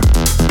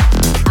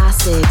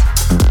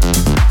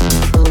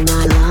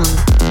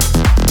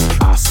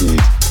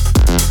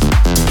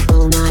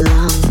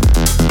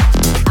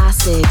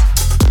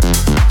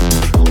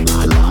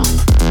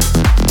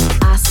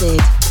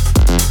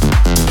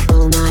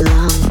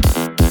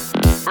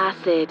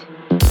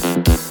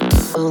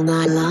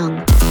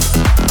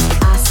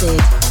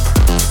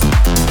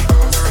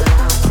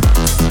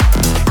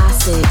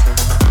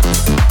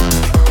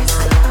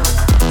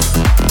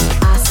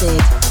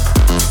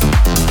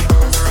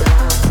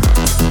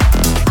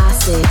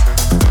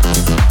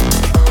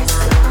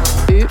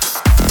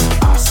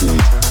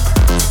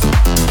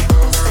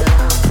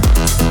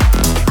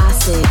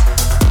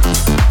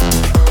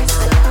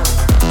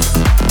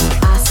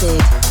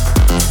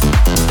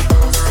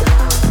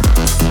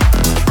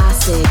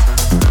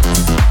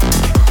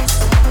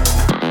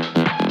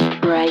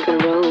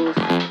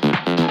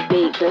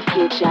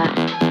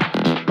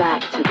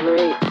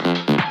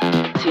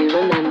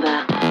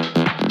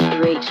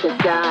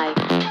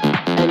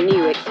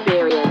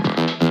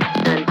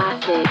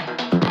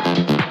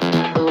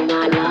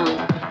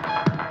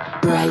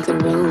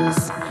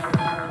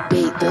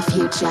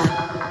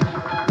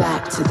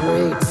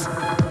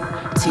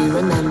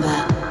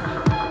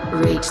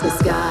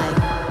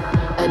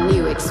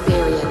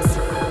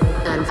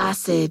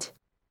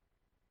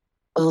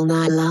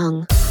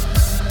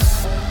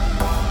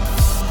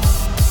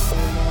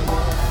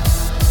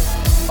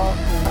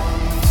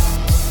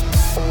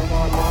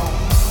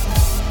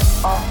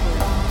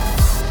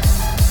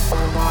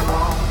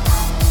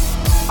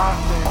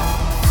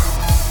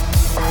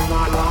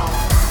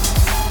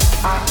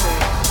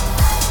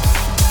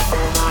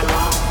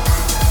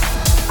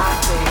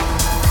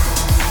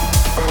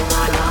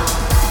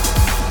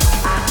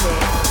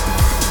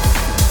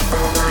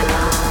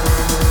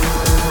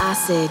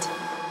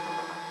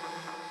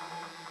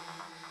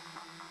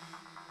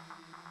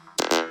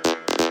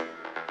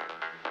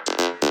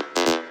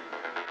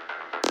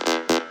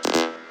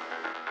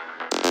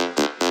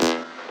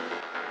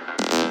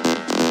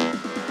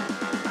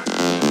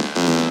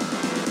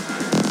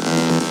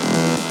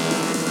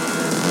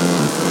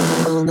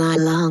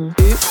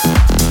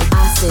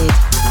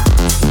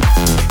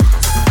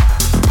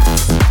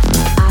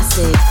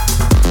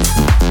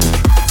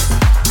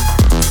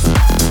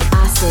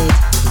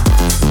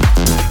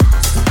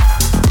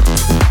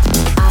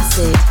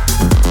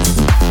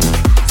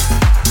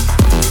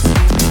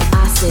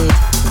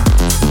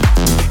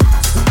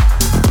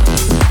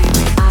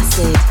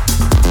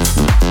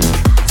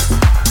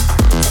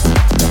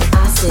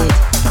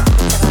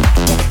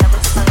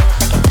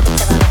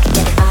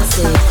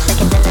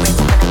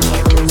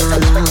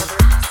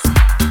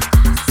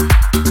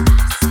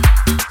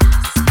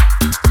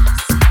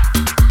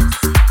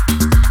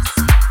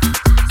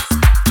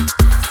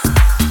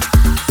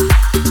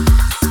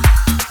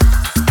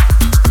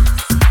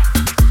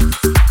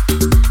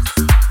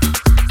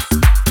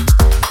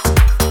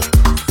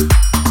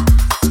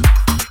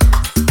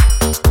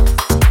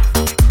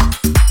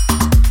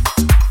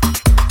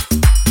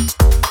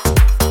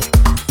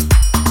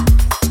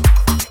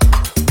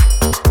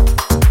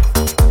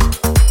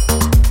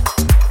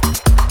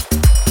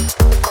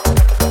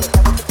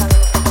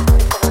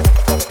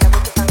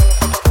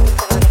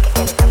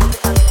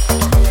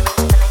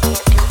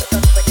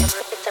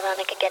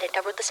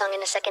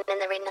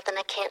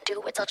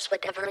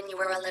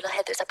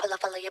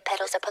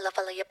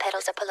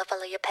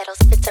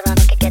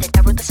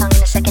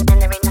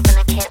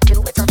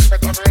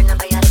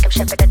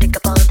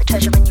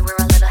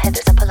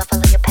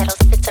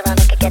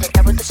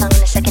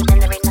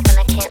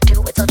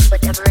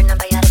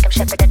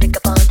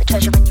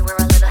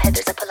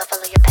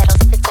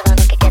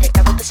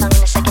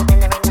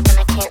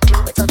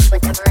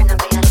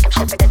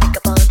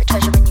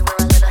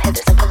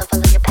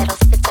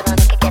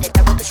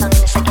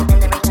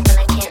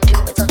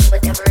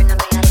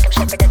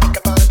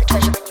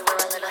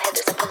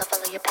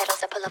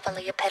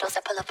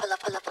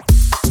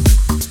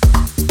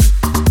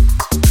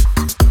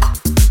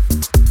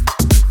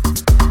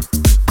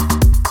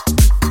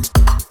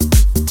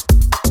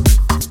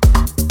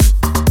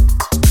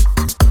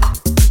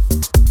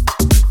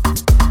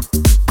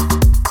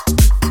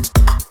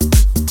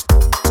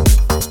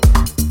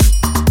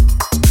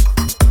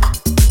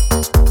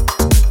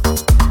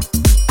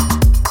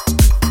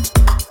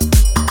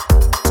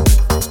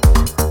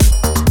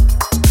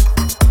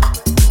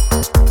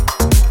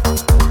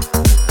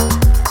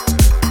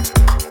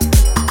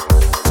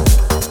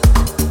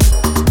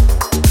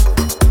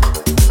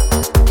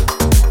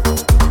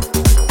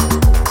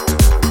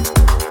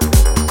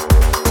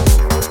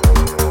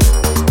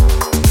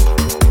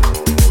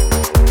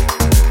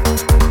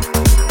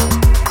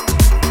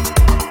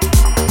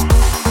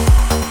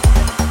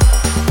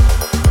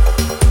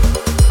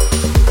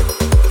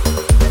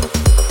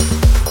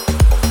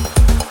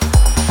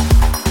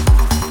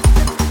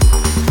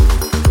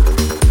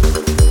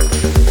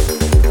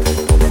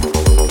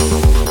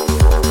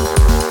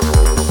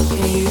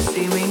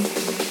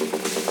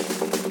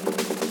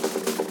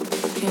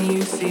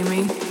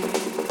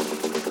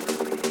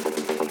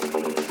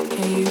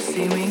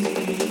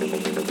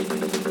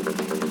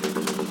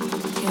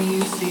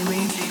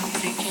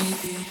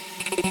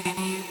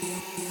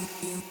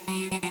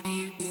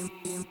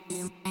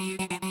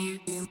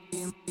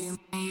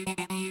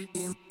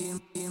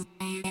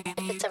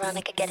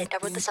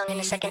 Song in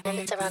a second and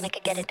it's around, I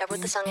could get it. I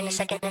wrote the song in a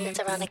second and it's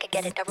around, I could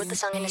get it. I wrote the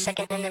song in a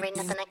second and there ain't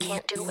nothing I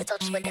can't do. It's all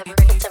just whatever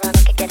and it's around,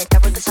 I could get it. I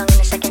wrote the song in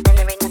a second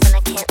and there ain't nothing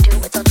I can't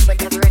do. It's all just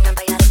whatever and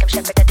I'm biotic, I'm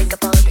shepherd, I dig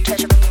up all of the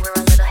treasure when you were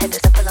a little head.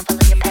 There's a pull up all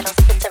of your petals.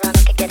 It's around,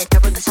 I could get it. I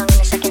wrote the song in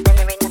a second and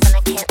there ain't nothing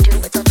I can't do.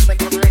 It's all just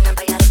whatever and I'm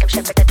biotic, I'm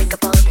shepherd, I dig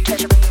up all of the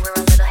treasure when you were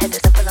a little head.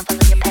 There's a pull up all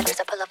of your petals.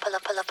 A pull up, pull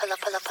up, pull up, pull up,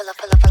 pull up, pull up,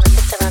 pull up.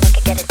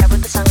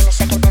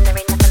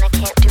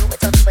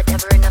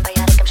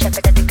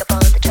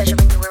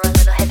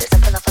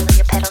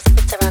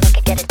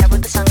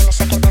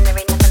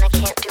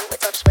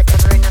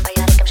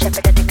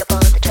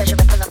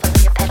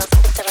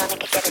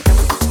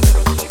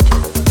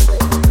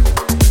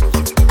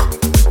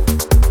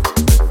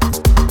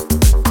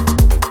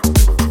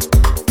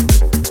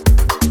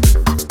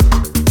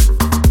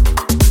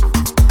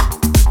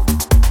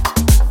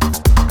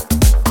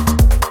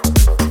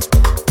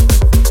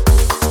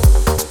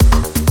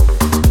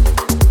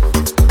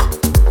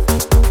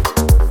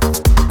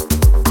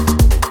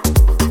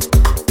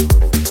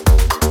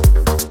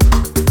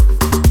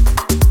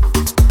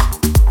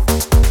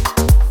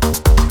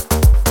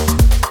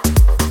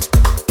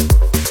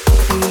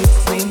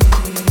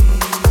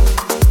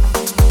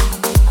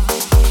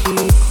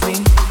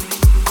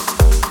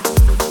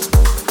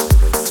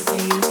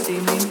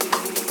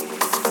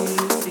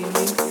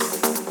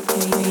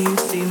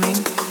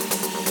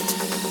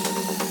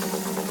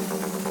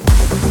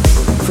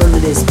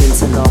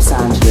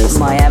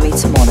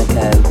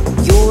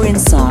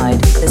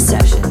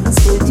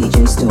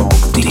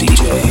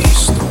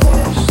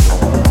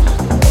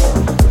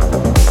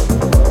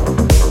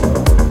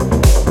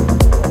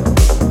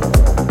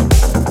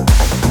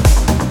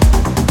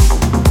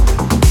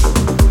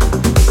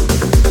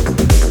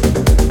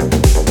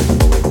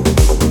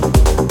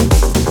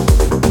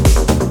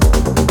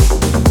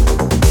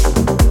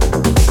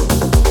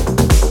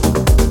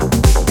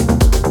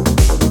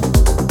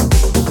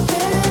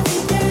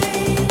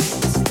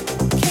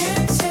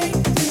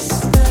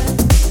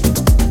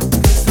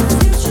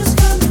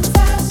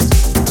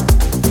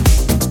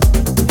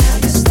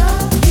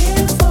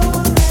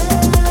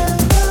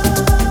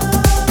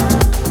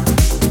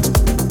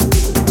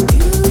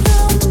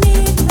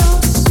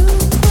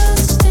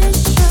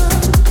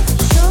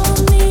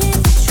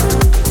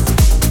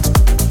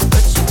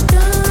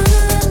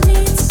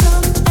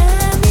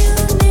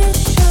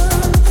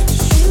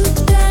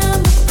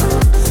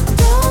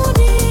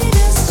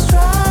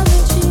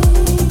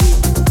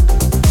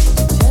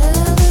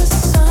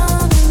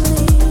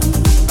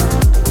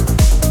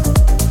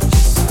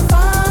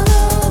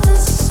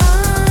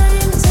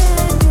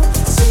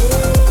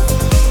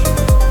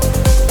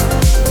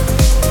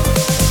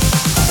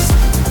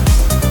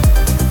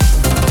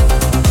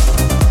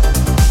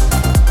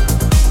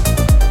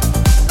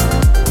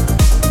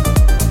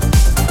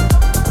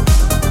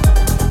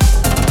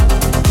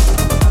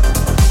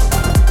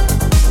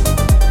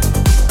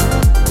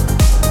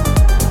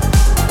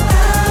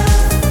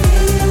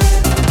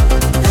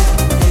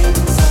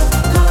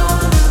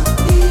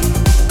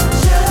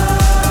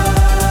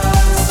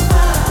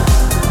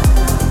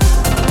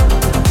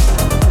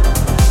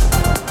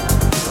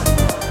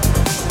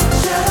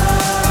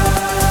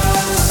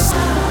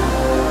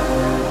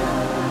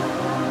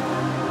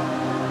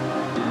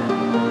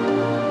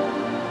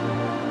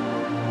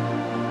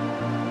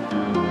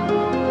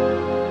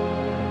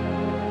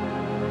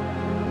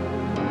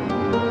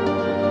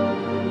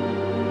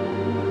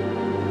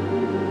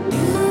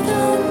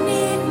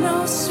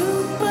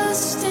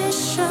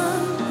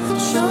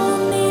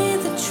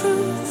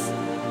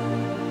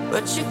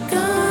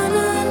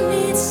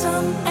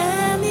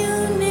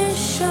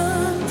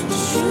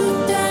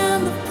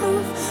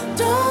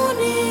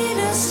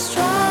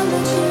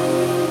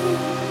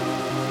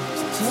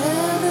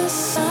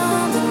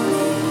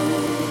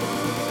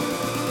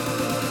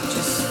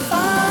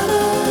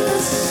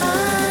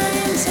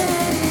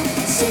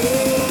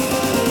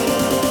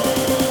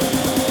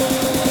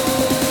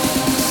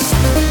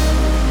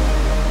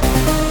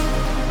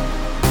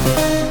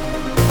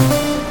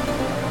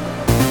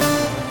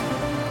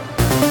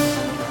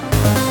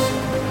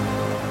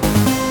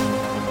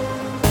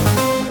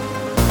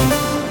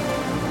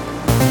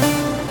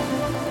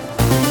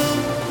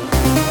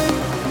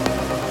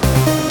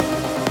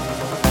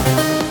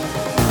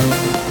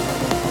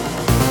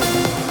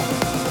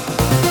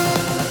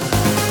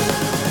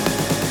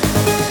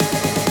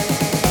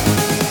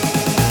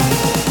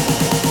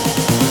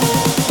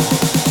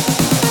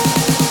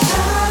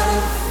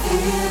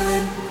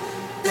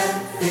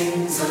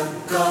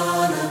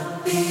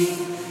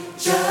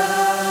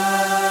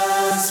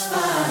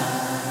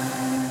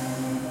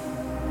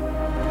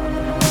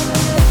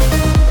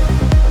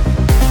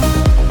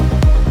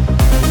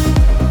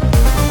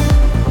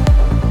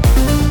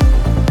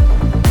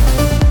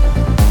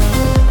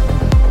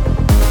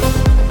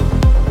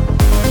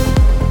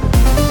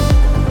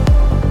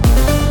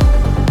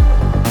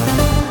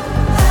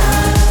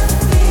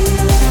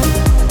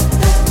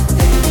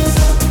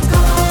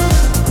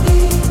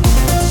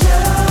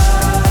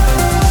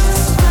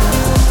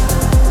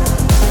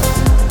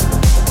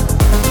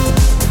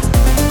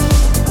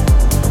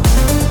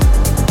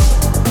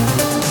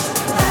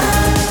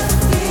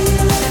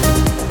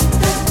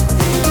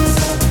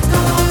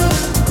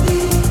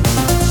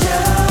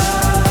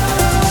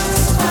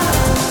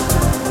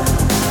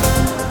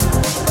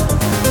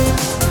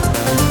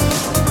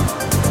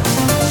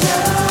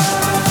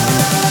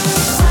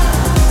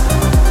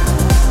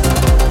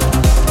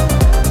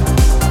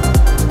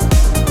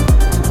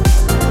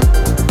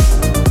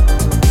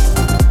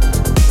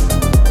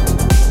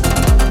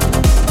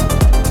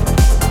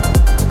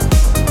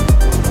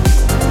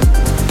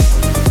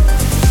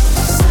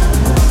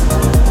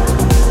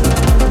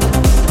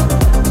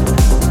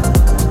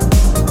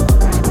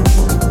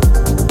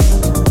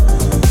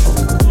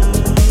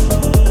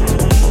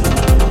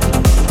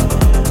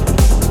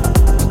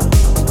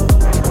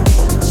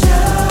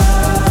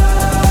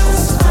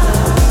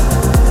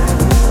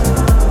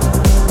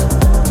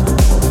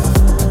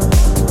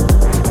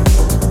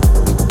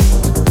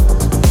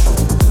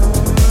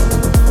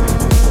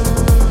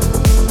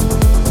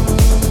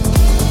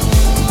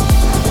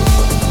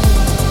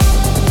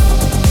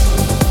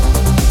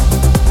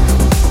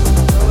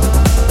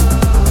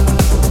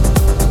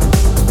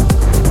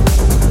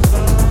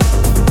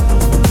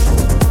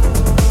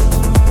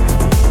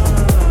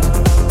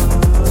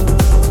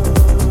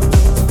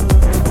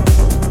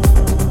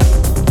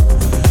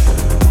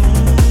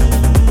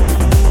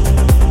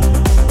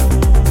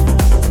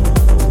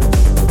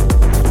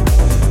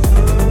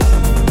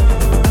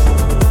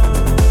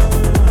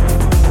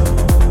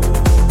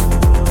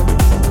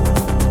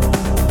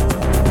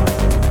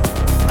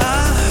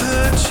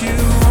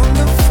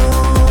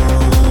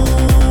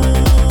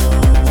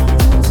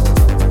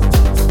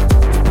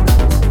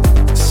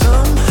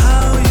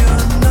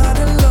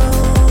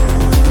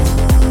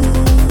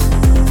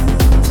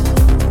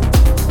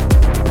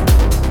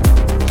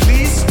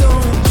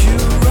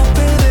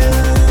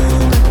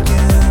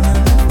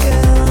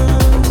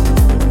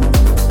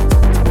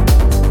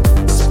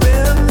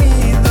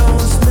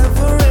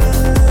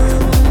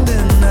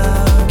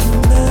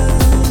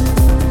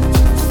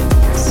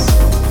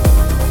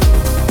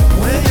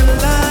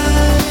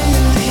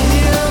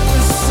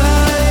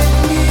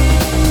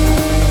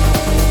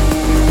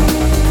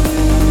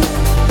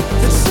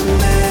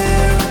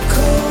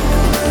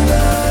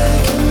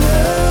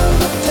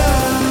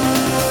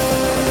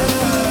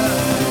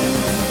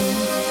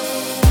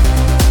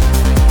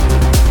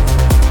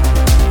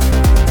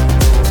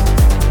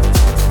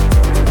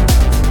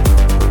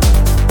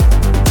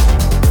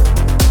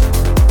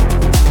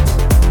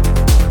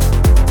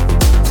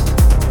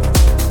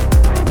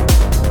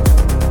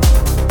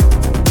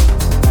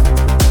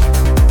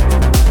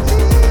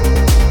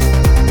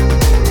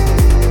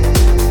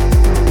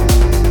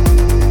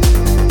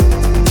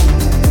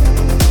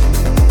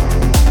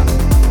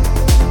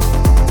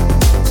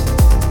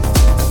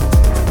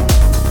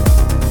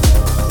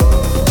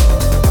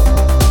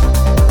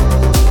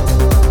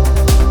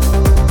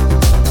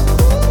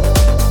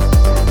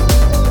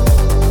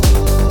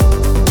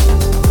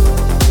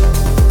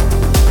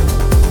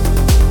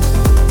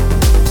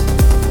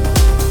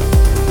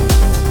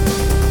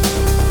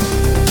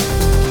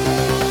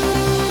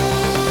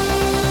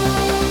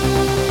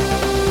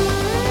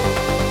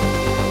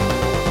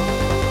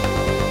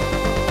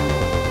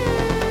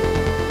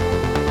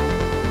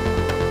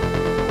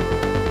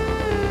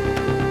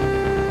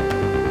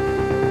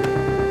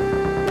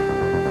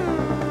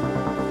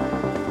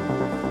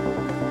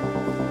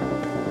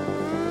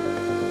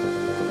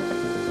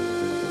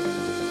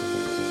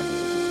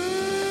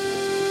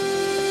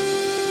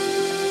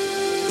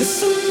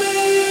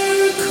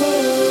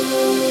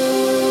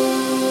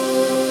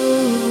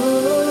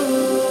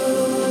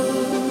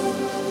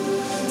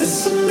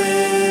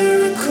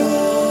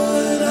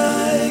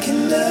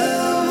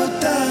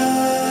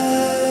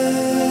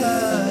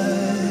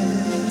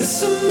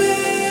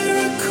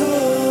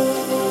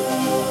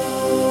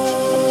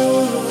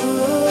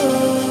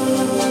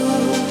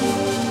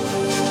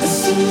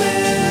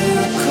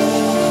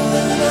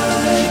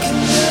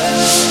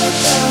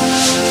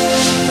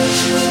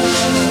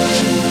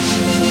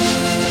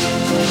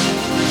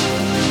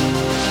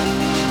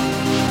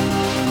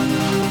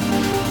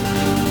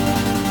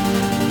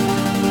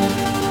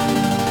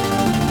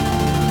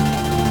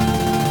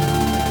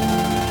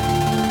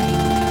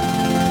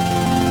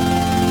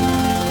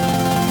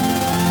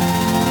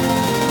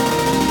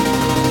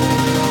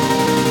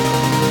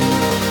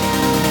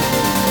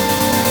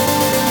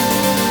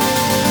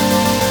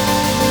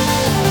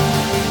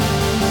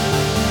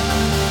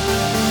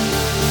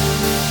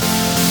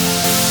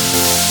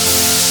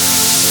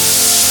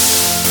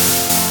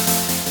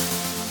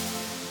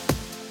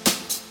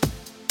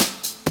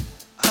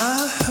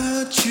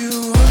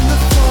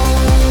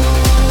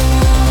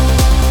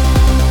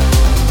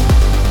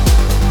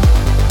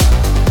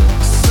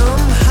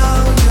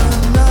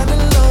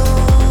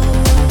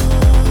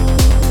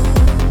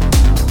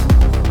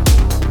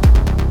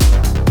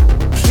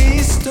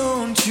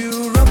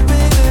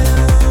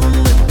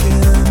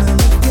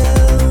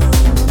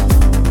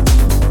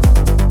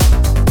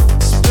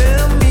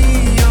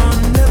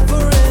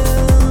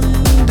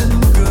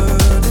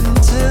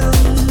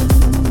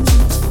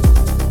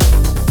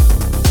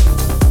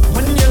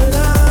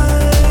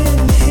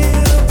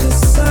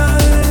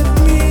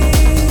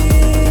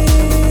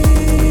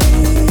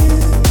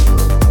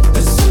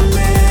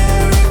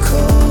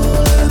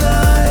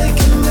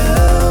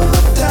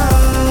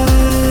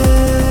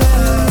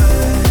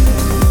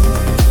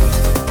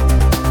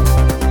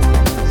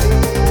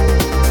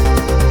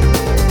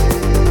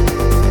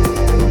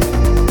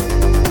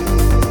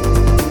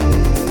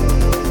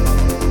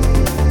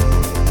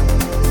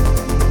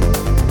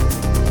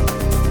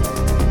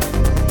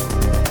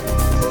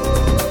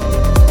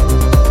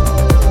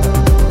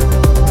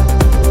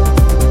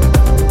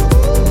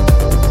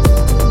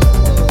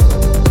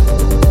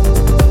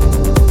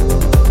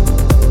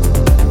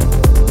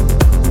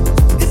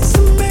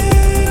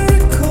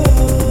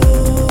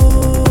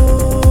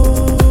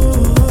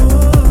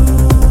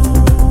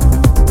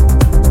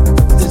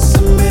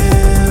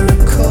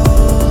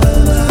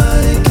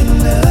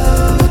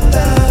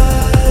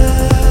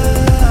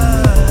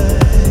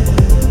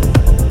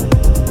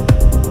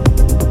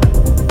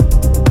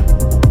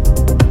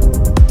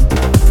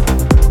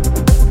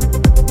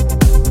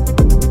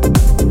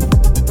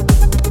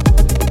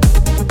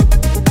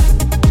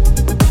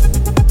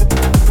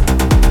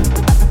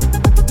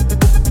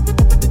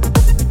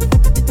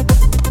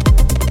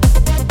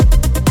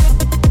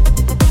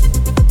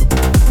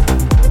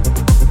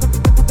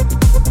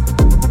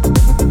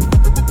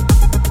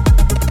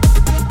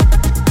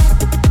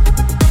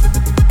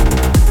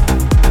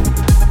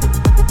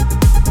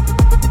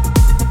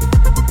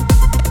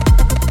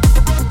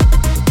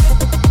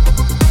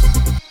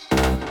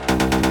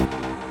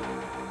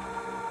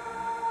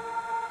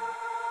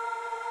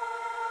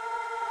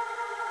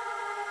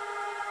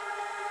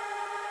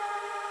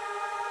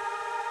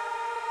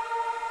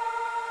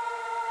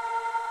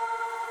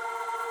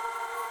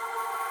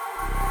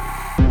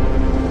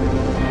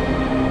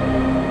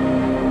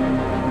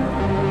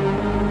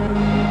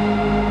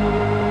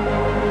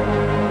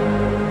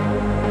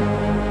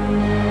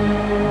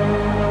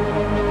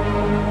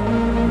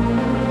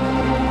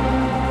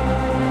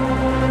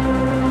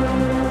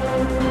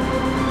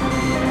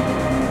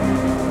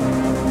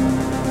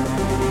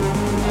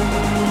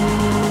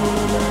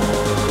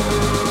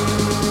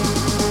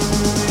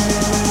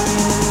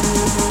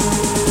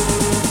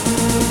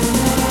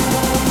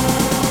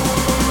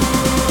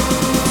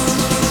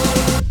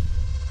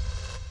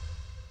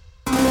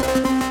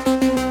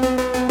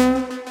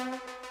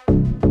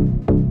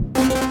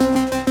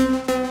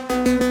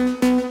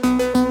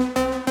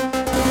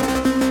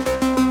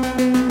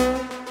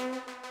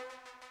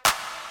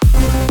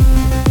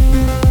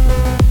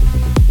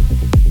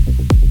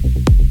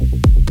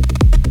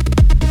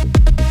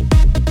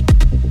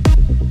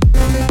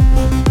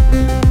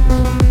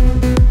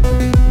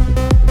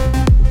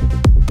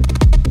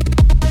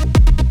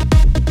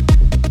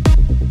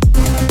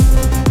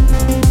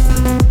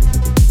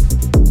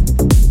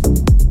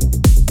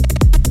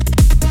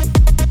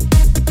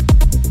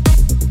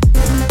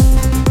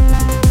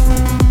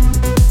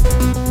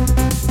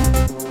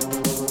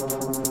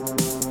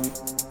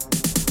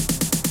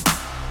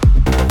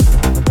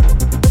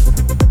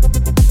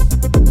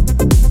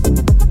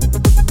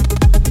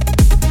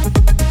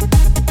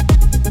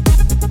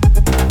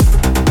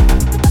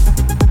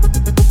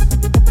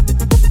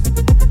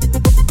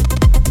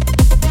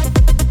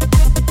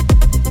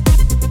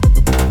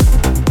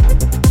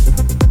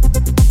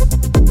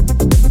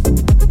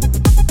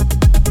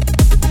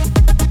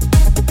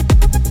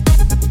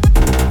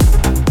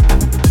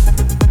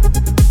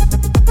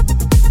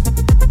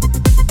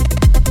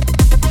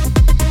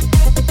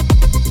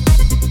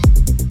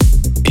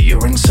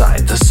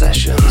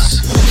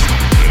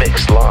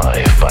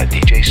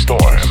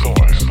 Store.